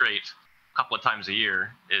 days straight a couple of times a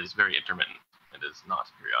year is very intermittent. It is not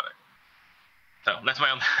periodic. So that's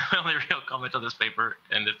my only real comment on this paper,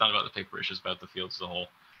 and it's not about the paper, it's just about the field as a whole.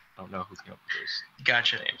 I don't know who came up with those.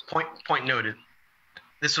 Gotcha. Names. Point noted.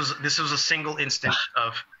 This was a single instant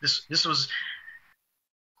of this was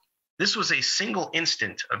a single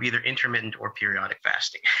instant of either intermittent or periodic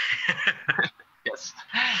fasting. Yes.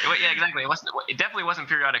 Yeah, exactly. It definitely wasn't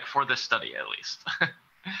periodic for this study, at least.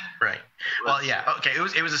 Right. Well, yeah. Okay.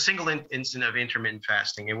 It was a single incident of intermittent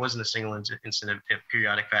fasting. It wasn't a single incident of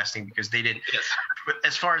periodic fasting because they didn't. Yes.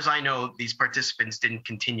 As far as I know, these participants didn't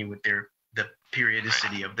continue with the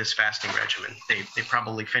periodicity of this fasting regimen. They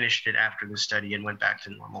probably finished it after the study and went back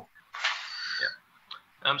to normal.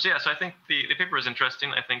 Yeah. So I think the paper is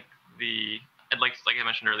interesting. I think like I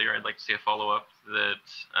mentioned earlier, I'd like to see a follow-up that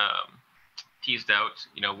teased out,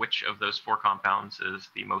 which of those 4 compounds is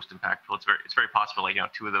the most impactful. It's very possible,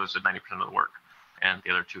 2 of those did 90% of the work, and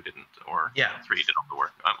the other 2 didn't, or 3 did all the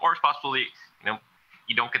work, or it's possible, you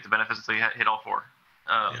don't get the benefits until you hit all 4.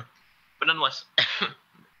 But nonetheless,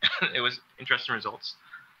 it was interesting results.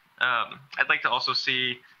 I'd like to also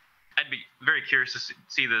see. I'd be very curious to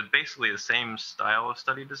see basically the same style of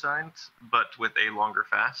study designs, but with a longer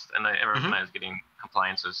fast. And I recognize getting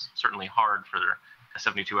compliance is certainly hard for a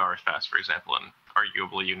 72-hour fast, for example, and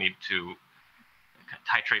arguably you need to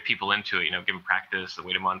titrate people into it, give them practice,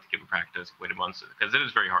 wait a month, give them practice, wait a month, because it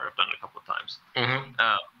is very hard. I've done it a couple of times.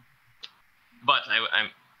 But I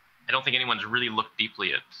don't think anyone's really looked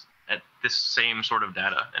deeply at this same sort of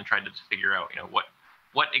data and tried to figure out,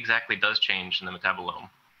 what exactly does change in the metabolome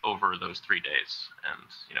over those 3 days, and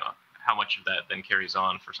how much of that then carries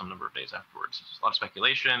on for some number of days afterwards. There's a lot of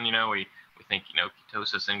speculation. We think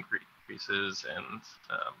ketosis increases and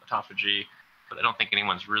autophagy, but I don't think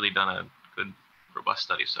anyone's really done a good, robust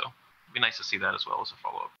study. So it'd be nice to see that as well as a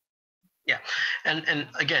follow-up. Yeah, and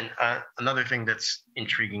again, another thing that's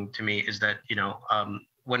intriguing to me is that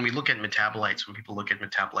when we look at metabolites, when people look at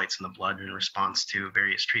metabolites in the blood in response to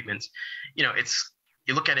various treatments,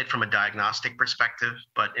 you look at it from a diagnostic perspective,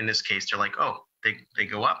 but in this case, they're like, oh, they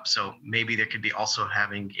go up, so maybe there could be also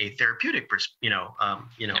having a therapeutic,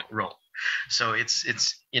 role. So it's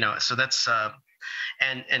so that's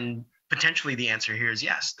and potentially the answer here is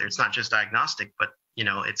yes. It's not just diagnostic, but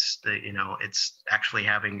it's actually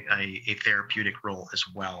having a therapeutic role as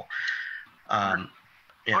well.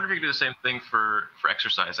 I wonder if you could do the same thing for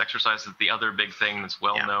exercise. Exercise is the other big thing that's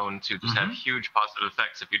well known to just have huge positive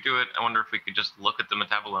effects if you do it. I wonder if we could just look at the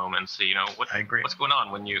metabolome and see, what's going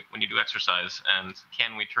on when you do exercise, and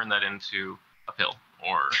can we turn that into a pill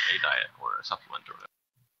or a diet or a supplement or whatever?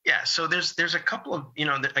 Yeah, so there's a couple of,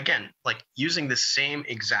 again, like using the same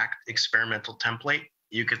exact experimental template,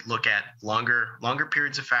 you could look at longer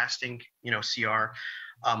periods of fasting, CR,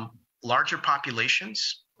 larger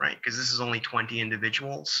populations, right? Because this is only 20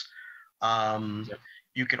 individuals.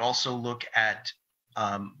 You could also look at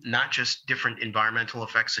not just different environmental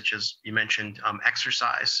effects, such as you mentioned,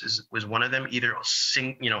 exercise was one of them, either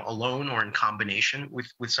alone or in combination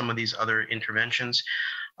with some of these other interventions,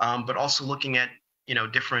 but also looking at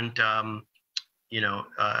different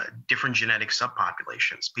different genetic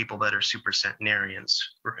subpopulations, people that are supercentenarians,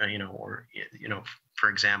 or for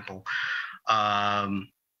example,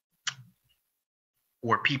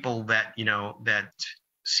 or people that that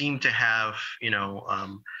seem to have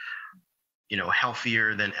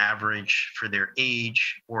healthier than average for their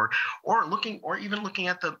age, or even looking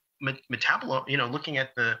at the metabolome, looking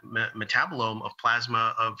at the metabolome of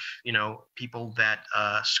plasma of people that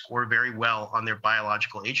score very well on their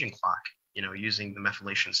biological aging clock, using the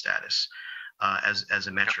methylation status as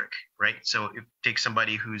a metric, right? So if take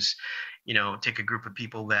somebody who's take a group of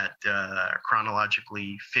people that are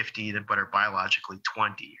chronologically 50 but are biologically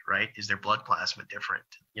 20, right? Is their blood plasma different?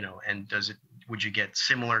 And would you get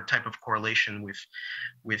similar type of correlation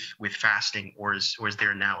with fasting, or is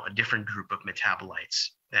there now a different group of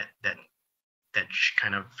metabolites that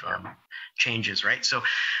kind of changes, right? So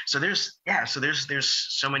there's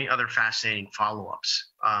so many other fascinating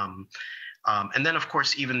follow-ups, and then of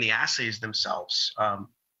course even the assays themselves.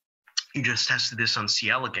 You just tested this on C.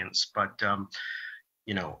 elegans, but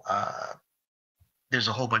there's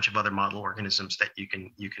a whole bunch of other model organisms that you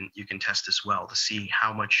can test as well to see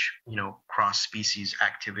how much cross-species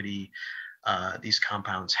activity these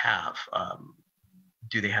compounds have.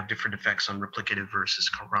 Do they have different effects on replicative versus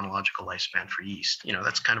chronological lifespan for yeast?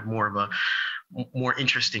 That's kind of more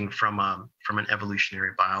interesting from an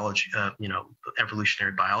evolutionary biology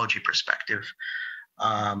perspective.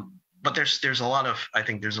 But there's a lot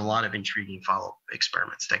of intriguing follow-up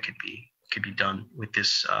experiments that could be done with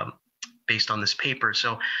this, based on this paper.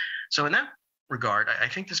 So in that regard, I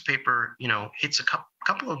think this paper hits a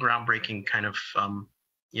couple of groundbreaking kind of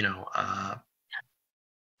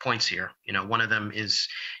points here. One of them is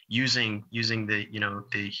using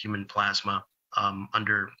the human plasma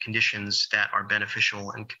under conditions that are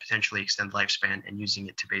beneficial and can potentially extend lifespan, and using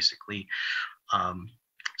it to basically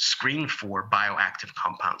screen for bioactive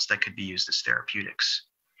compounds that could be used as therapeutics.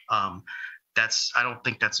 I don't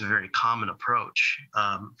think that's a very common approach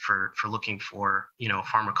for looking for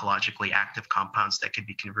pharmacologically active compounds that could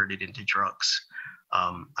be converted into drugs.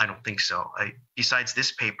 I don't think so. Besides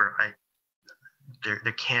this paper,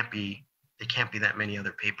 there can't be that many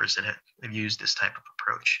other papers that have used this type of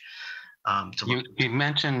approach. You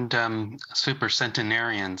mentioned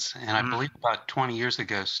supercentenarians, and I believe about 20 years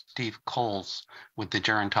ago, Steve Coles with the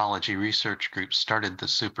Gerontology Research Group started the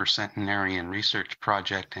supercentenarian research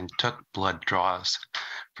project and took blood draws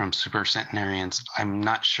from supercentenarians. I'm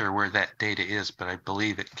not sure where that data is, but I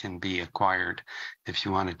believe it can be acquired if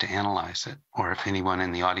you wanted to analyze it, or if anyone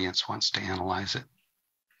in the audience wants to analyze it.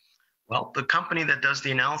 Well, the company that does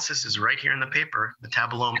the analysis is right here in the paper,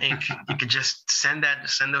 Metabolome Inc. You could just send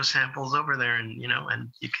those samples over there, and you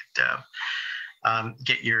could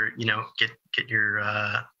get your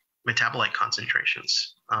metabolite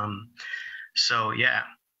concentrations.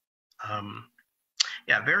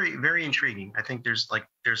 Very, very intriguing. I think there's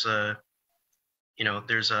a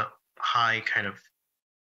high kind of,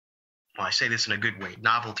 well, I say this in a good way,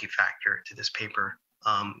 novelty factor to this paper.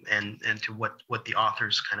 And to what the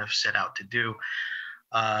authors kind of set out to do,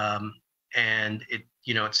 and it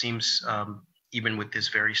seems even with this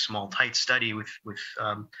very small tight study with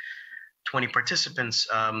 20 participants,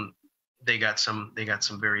 they got some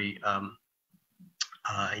very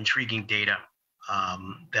intriguing data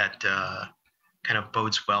that kind of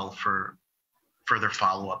bodes well for further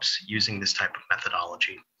follow-ups using this type of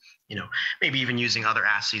methodology. Maybe even using other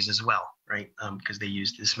assays as well, right? Because they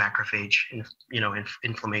use this macrophage,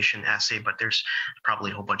 inflammation assay, but there's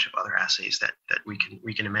probably a whole bunch of other assays that we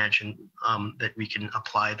can imagine that we can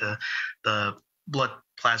apply the blood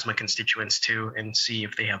plasma constituents to and see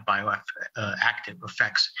if they have bioactive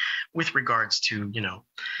effects with regards to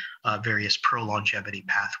various pro-longevity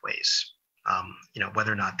pathways.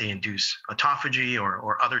 Whether or not they induce autophagy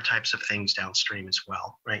or other types of things downstream as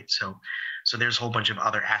well, right? So there's a whole bunch of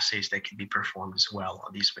other assays that can be performed as well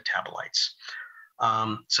on these metabolites.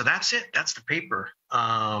 So that's it. That's the paper.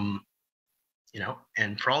 And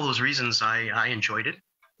for all those reasons, I enjoyed it.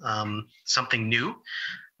 Something new,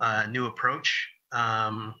 new approach.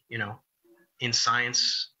 In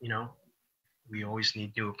science, we always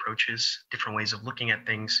need new approaches, different ways of looking at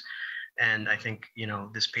things. And I think,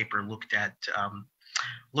 this paper looked at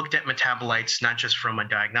metabolites, not just from a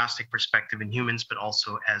diagnostic perspective in humans, but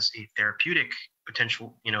also as a therapeutic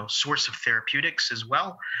potential, source of therapeutics as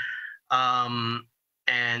well. And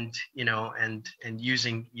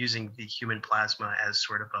using the human plasma as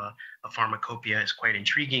sort of a pharmacopoeia is quite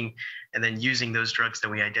intriguing. And then using those drugs that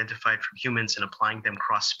we identified from humans and applying them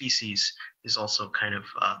cross species is also kind of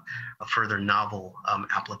a further novel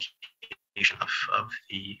application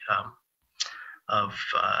of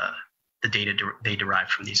the data they derive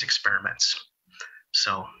from these experiments.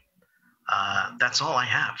 So that's all I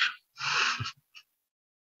have.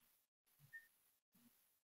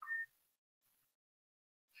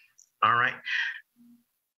 All right.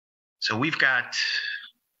 So we've got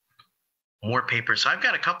more papers. So I've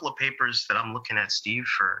got a couple of papers that I'm looking at, Steve,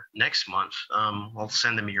 for next month. I'll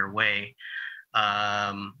send them your way.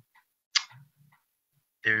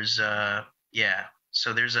 There's an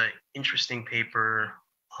interesting paper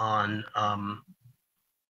on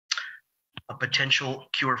a potential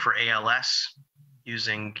cure for ALS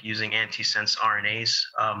using antisense RNAs,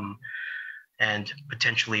 and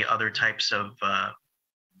potentially other types of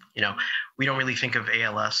we don't really think of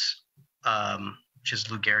ALS, which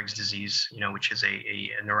is Lou Gehrig's disease, which is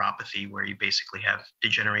a neuropathy where you basically have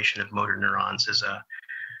degeneration of motor neurons as a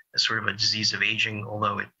sort of a disease of aging,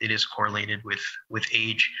 although it is correlated with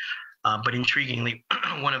age. But intriguingly,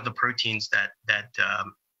 one of the proteins that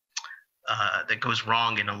goes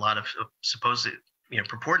wrong in a lot of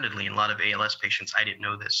purportedly in a lot of ALS patients, I didn't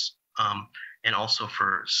know this, and also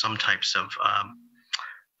for some types of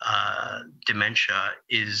dementia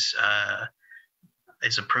is a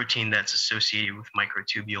protein that's associated with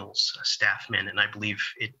microtubules, staphmin, and I believe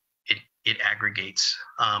it aggregates,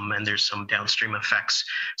 and there's some downstream effects.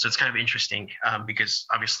 So it's kind of interesting because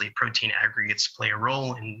obviously protein aggregates play a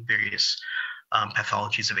role in various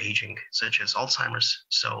pathologies of aging, such as Alzheimer's.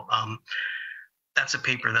 So that's a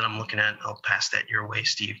paper that I'm looking at. I'll pass that your way,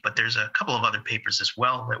 Steve. But there's a couple of other papers as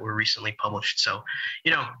well that were recently published. So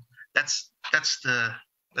that's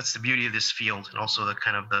the beauty of this field, and also the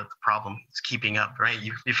kind of the problem is keeping up, right?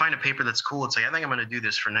 You find a paper that's cool. It's like, I think I'm going to do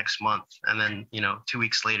this for next month. And then, 2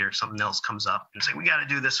 weeks later, something else comes up and it's like, we got to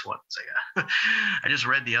do this one. It's like, I just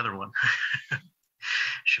read the other one.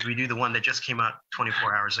 Should we do the one that just came out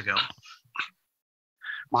 24 hours ago?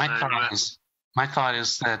 My thought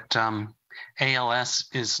is that ALS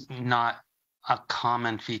is not a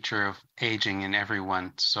common feature of aging in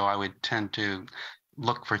everyone. So I would tend to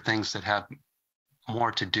look for things that have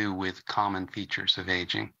more to do with common features of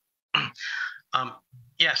aging.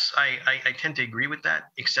 Yes, I tend to agree with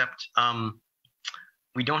that, except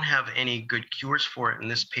we don't have any good cures for it.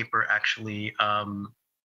 And this paper actually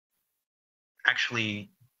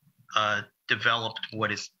developed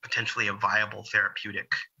what is potentially a viable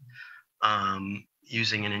therapeutic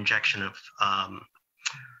using an injection of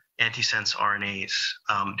antisense RNAs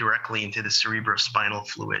directly into the cerebrospinal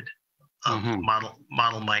fluid of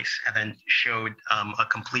model mice, and then showed a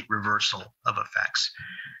complete reversal of effects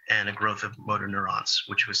and a growth of motor neurons,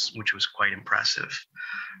 which was quite impressive.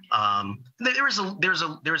 There's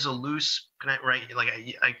a loose, right? Like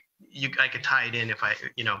I could tie it in if I,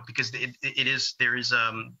 because there is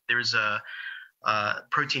a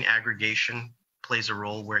protein aggregation plays a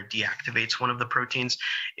role where it deactivates one of the proteins.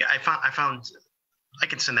 Yeah, I found I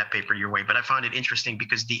can send that paper your way, but I found it interesting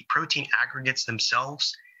because the protein aggregates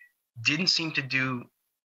themselves didn't seem to do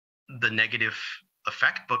the negative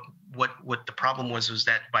effect, but what the problem was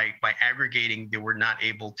that by aggregating, they were not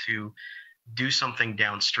able to do something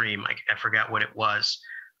downstream. I forgot what it was.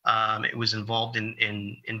 It was involved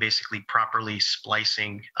in basically properly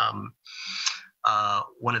splicing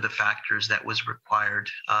one of the factors that was required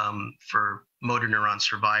for motor neuron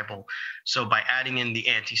survival. So by adding in the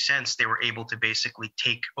antisense, they were able to basically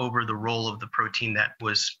take over the role of the protein that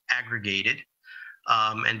was aggregated,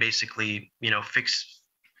 and basically,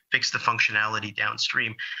 fix the functionality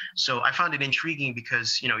downstream. So I found it intriguing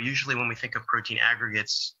because, usually when we think of protein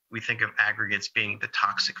aggregates, we think of aggregates being the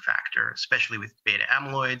toxic factor, especially with beta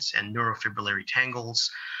amyloids and neurofibrillary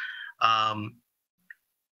tangles.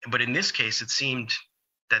 But in this case, it seemed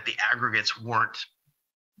that the aggregates weren't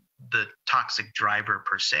the toxic driver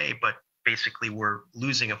per se, but basically were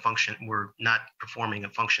losing a function, were not performing a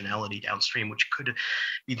functionality downstream, which could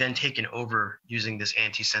be then taken over using this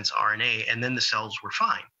antisense RNA, and then the cells were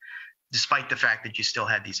fine, despite the fact that you still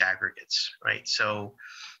had these aggregates, right? So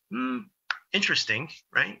interesting,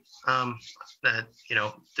 right? That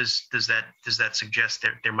does that suggest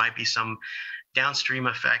that there might be some downstream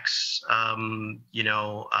effects,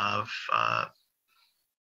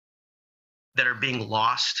 that are being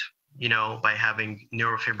lost, by having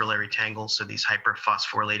neurofibrillary tangles, so these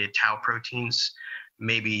hyperphosphorylated tau proteins.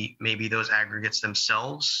 Maybe those aggregates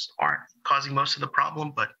themselves aren't causing most of the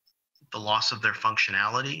problem, but the loss of their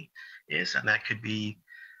functionality is, and that could be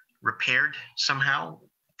repaired somehow,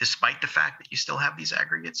 despite the fact that you still have these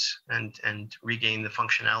aggregates, and regain the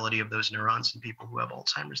functionality of those neurons in people who have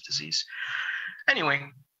Alzheimer's disease. Anyway,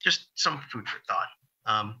 just some food for thought.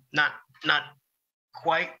 Not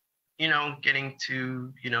quite, getting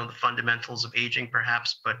to, the fundamentals of aging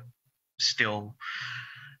perhaps, but still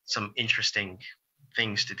some interesting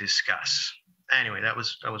things to discuss. Anyway, that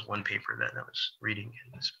was one paper that I was reading,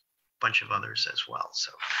 and there's a bunch of others as well.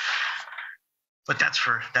 So, but that's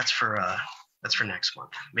for next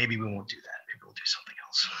month. Maybe we won't do that. Maybe we'll do something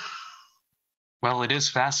else. Well, it is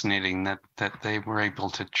fascinating that they were able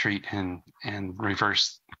to treat and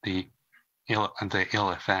reverse the ill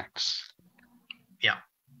effects. Yeah.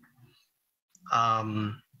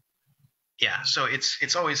 So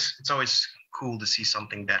it's always cool to see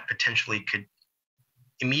something that potentially could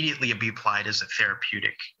immediately be applied as a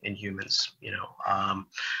therapeutic in humans.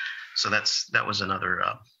 So that was another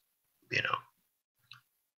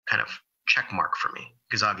kind of check mark for me,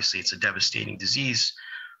 because obviously it's a devastating disease.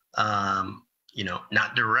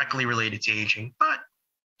 Not directly related to aging, but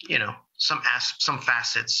some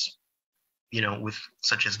facets, with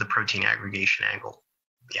such as the protein aggregation angle.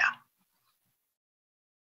 Yeah.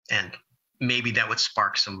 And maybe that would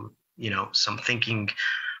spark some thinking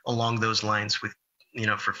along those lines with,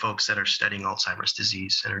 for folks that are studying Alzheimer's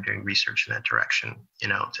disease and are doing research in that direction,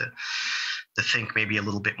 to think maybe a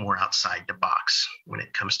little bit more outside the box when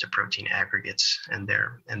it comes to protein aggregates and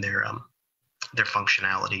their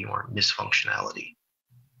functionality or misfunctionality.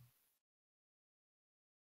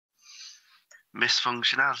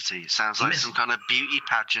 Misfunctionality sounds like some kind of beauty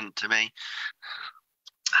pageant to me.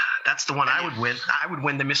 That's the one I would win. I would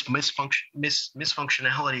win the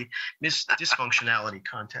dysfunctionality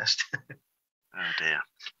contest. Oh dear.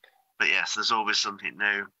 But yes, there's always something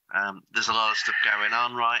new. There's a lot of stuff going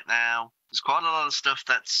on right now. There's quite a lot of stuff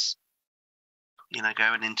that's,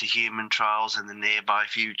 going into human trials in the nearby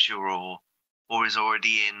future or is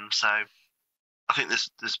already in. So I think there's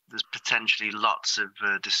potentially lots of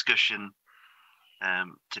discussion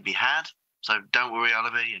to be had. So don't worry,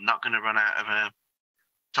 Oliver, you're not going to run out of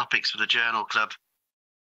topics for the journal club.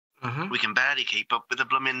 Mm-hmm. We can barely keep up with the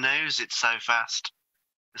blooming news. It's so fast.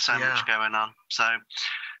 There's so much going on. So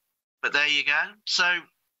But there you go. So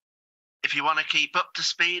if you want to keep up to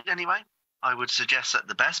speed anyway, I would suggest that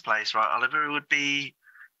the best place, right, Oliver, would be,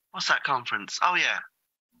 what's that conference? Oh, yeah.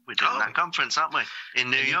 We're doing that conference, aren't we? In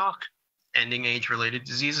New York. Ending Age-Related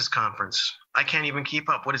Diseases Conference. I can't even keep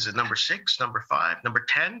up. What is it, number 6, number 5, number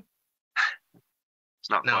 10? It's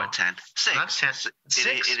not quite 10. 6. Not 10.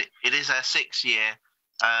 6. It is our 6th year.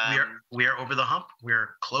 We are over the hump.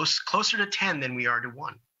 We're closer to 10 than we are to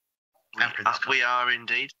 1 after this. We are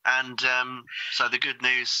indeed. And so the good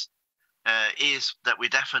news is that we're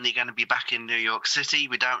definitely going to be back in New York City.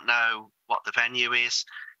 We don't know what the venue is.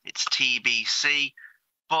 It's TBC.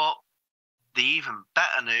 But the even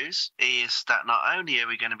better news is that not only are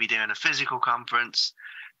we going to be doing a physical conference,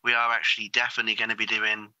 we are actually definitely going to be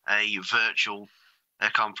doing a virtual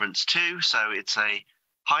conference too. So it's a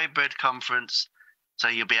hybrid conference. So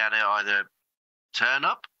you'll be able to either turn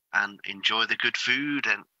up and enjoy the good food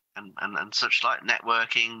and such like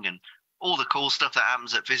networking and all the cool stuff that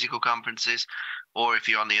happens at physical conferences, or if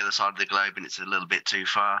you're on the other side of the globe and it's a little bit too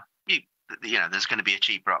far, you know, there's going to be a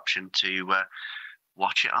cheaper option to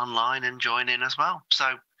watch it online and join in as well.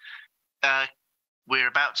 So we're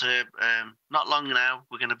about to, not long now,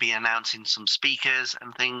 we're going to be announcing some speakers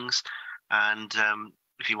and things. And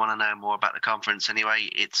if you want to know more about the conference anyway,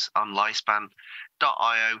 it's on lifespan.io/EARD,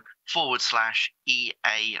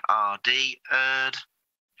 EARD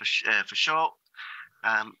for short.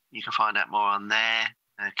 You can find out more on there.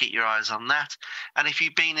 Keep your eyes on that. And if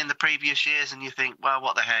you've been in the previous years and you think, well,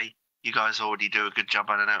 what the hey, you guys already do a good job,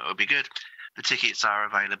 I don't know, it'll be good. The tickets are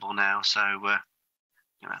available now, so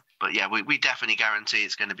you know. But yeah, we definitely guarantee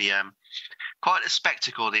it's going to be quite a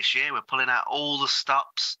spectacle this year. We're pulling out all the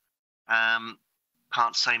stops.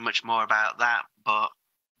 Can't say much more about that, but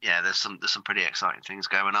yeah, there's some pretty exciting things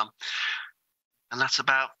going on. And that's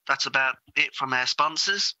about it from our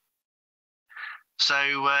sponsors.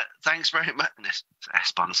 So thanks very much. Our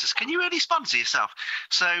sponsors, can you really sponsor yourself?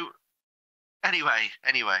 So anyway.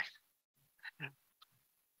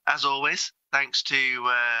 As always, thanks to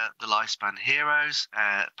the Lifespan Heroes,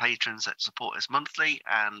 patrons that support us monthly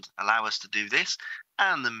and allow us to do this,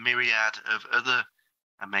 and the myriad of other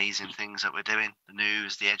amazing things that we're doing, the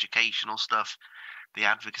news, the educational stuff, the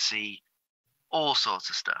advocacy, all sorts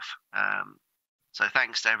of stuff. So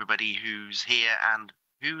thanks to everybody who's here and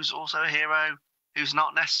who's also a hero, who's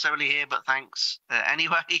not necessarily here, but thanks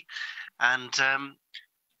anyway. And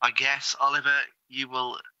I guess, Oliver, you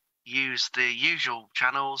will use the usual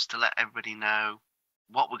channels to let everybody know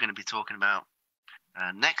what we're going to be talking about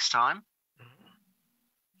next time.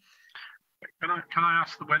 Can I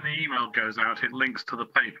ask that when the email goes out, it links to the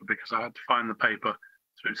paper, because I had to find the paper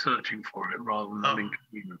through searching for it rather than the link to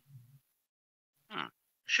the email.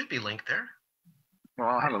 Should be linked there. Well,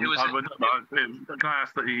 I'll have a look. Can I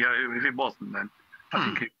ask that if it wasn't, then I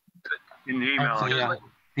think it, in the email.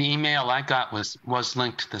 The email I got was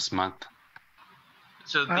linked this month.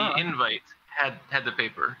 So the invite had the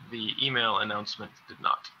paper. The email announcement did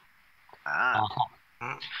not.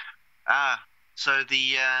 So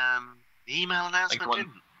the email announcement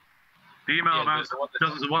didn't. The email announcement,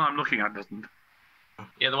 the one I'm looking at doesn't.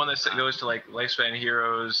 Yeah, the one that goes to like Lifespan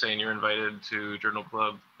Heroes saying you're invited to Journal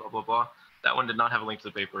Club, blah blah blah. That one did not have a link to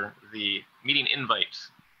the paper. The meeting invite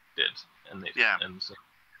did, and so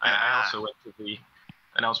I also went to the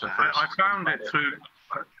announcement first. I found it through.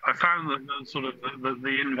 I found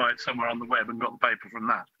the invite somewhere on the web and got the paper from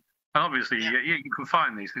that. And obviously, you can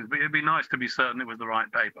find these things, but it'd be nice to be certain it was the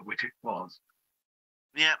right paper, which it was.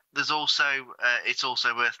 Yeah, there's also it's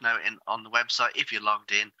also worth noting on the website, if you're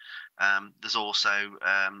logged in, there's also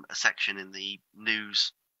a section in the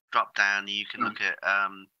news drop down. You can look at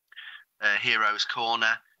Heroes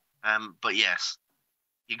Corner. But yes,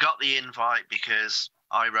 you got the invite because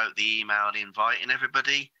I wrote the email inviting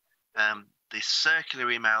everybody. The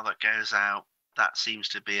circular email that goes out, that seems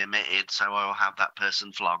to be omitted, so I will have that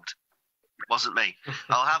person flogged. Wasn't me.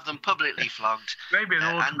 I'll have them publicly flogged. Maybe an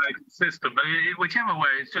automated system, but whichever way,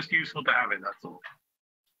 it's just useful to have it, that's all.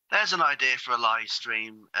 There's an idea for a live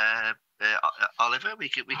stream, Oliver. We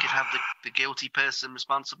could have the guilty person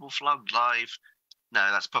responsible flogged live.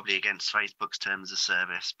 No, that's probably against Facebook's terms of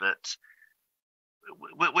service, but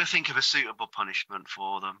we'll think of a suitable punishment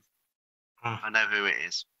for them. I know who it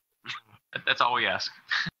is. That's all we ask.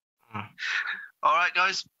 All right,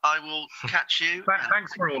 guys. I will catch you.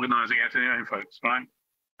 Thanks for organising it anyway, folks. Right.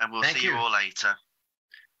 And we'll see you all later.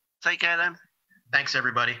 Take care then. Thanks,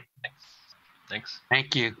 everybody. Thanks.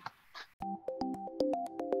 Thank you.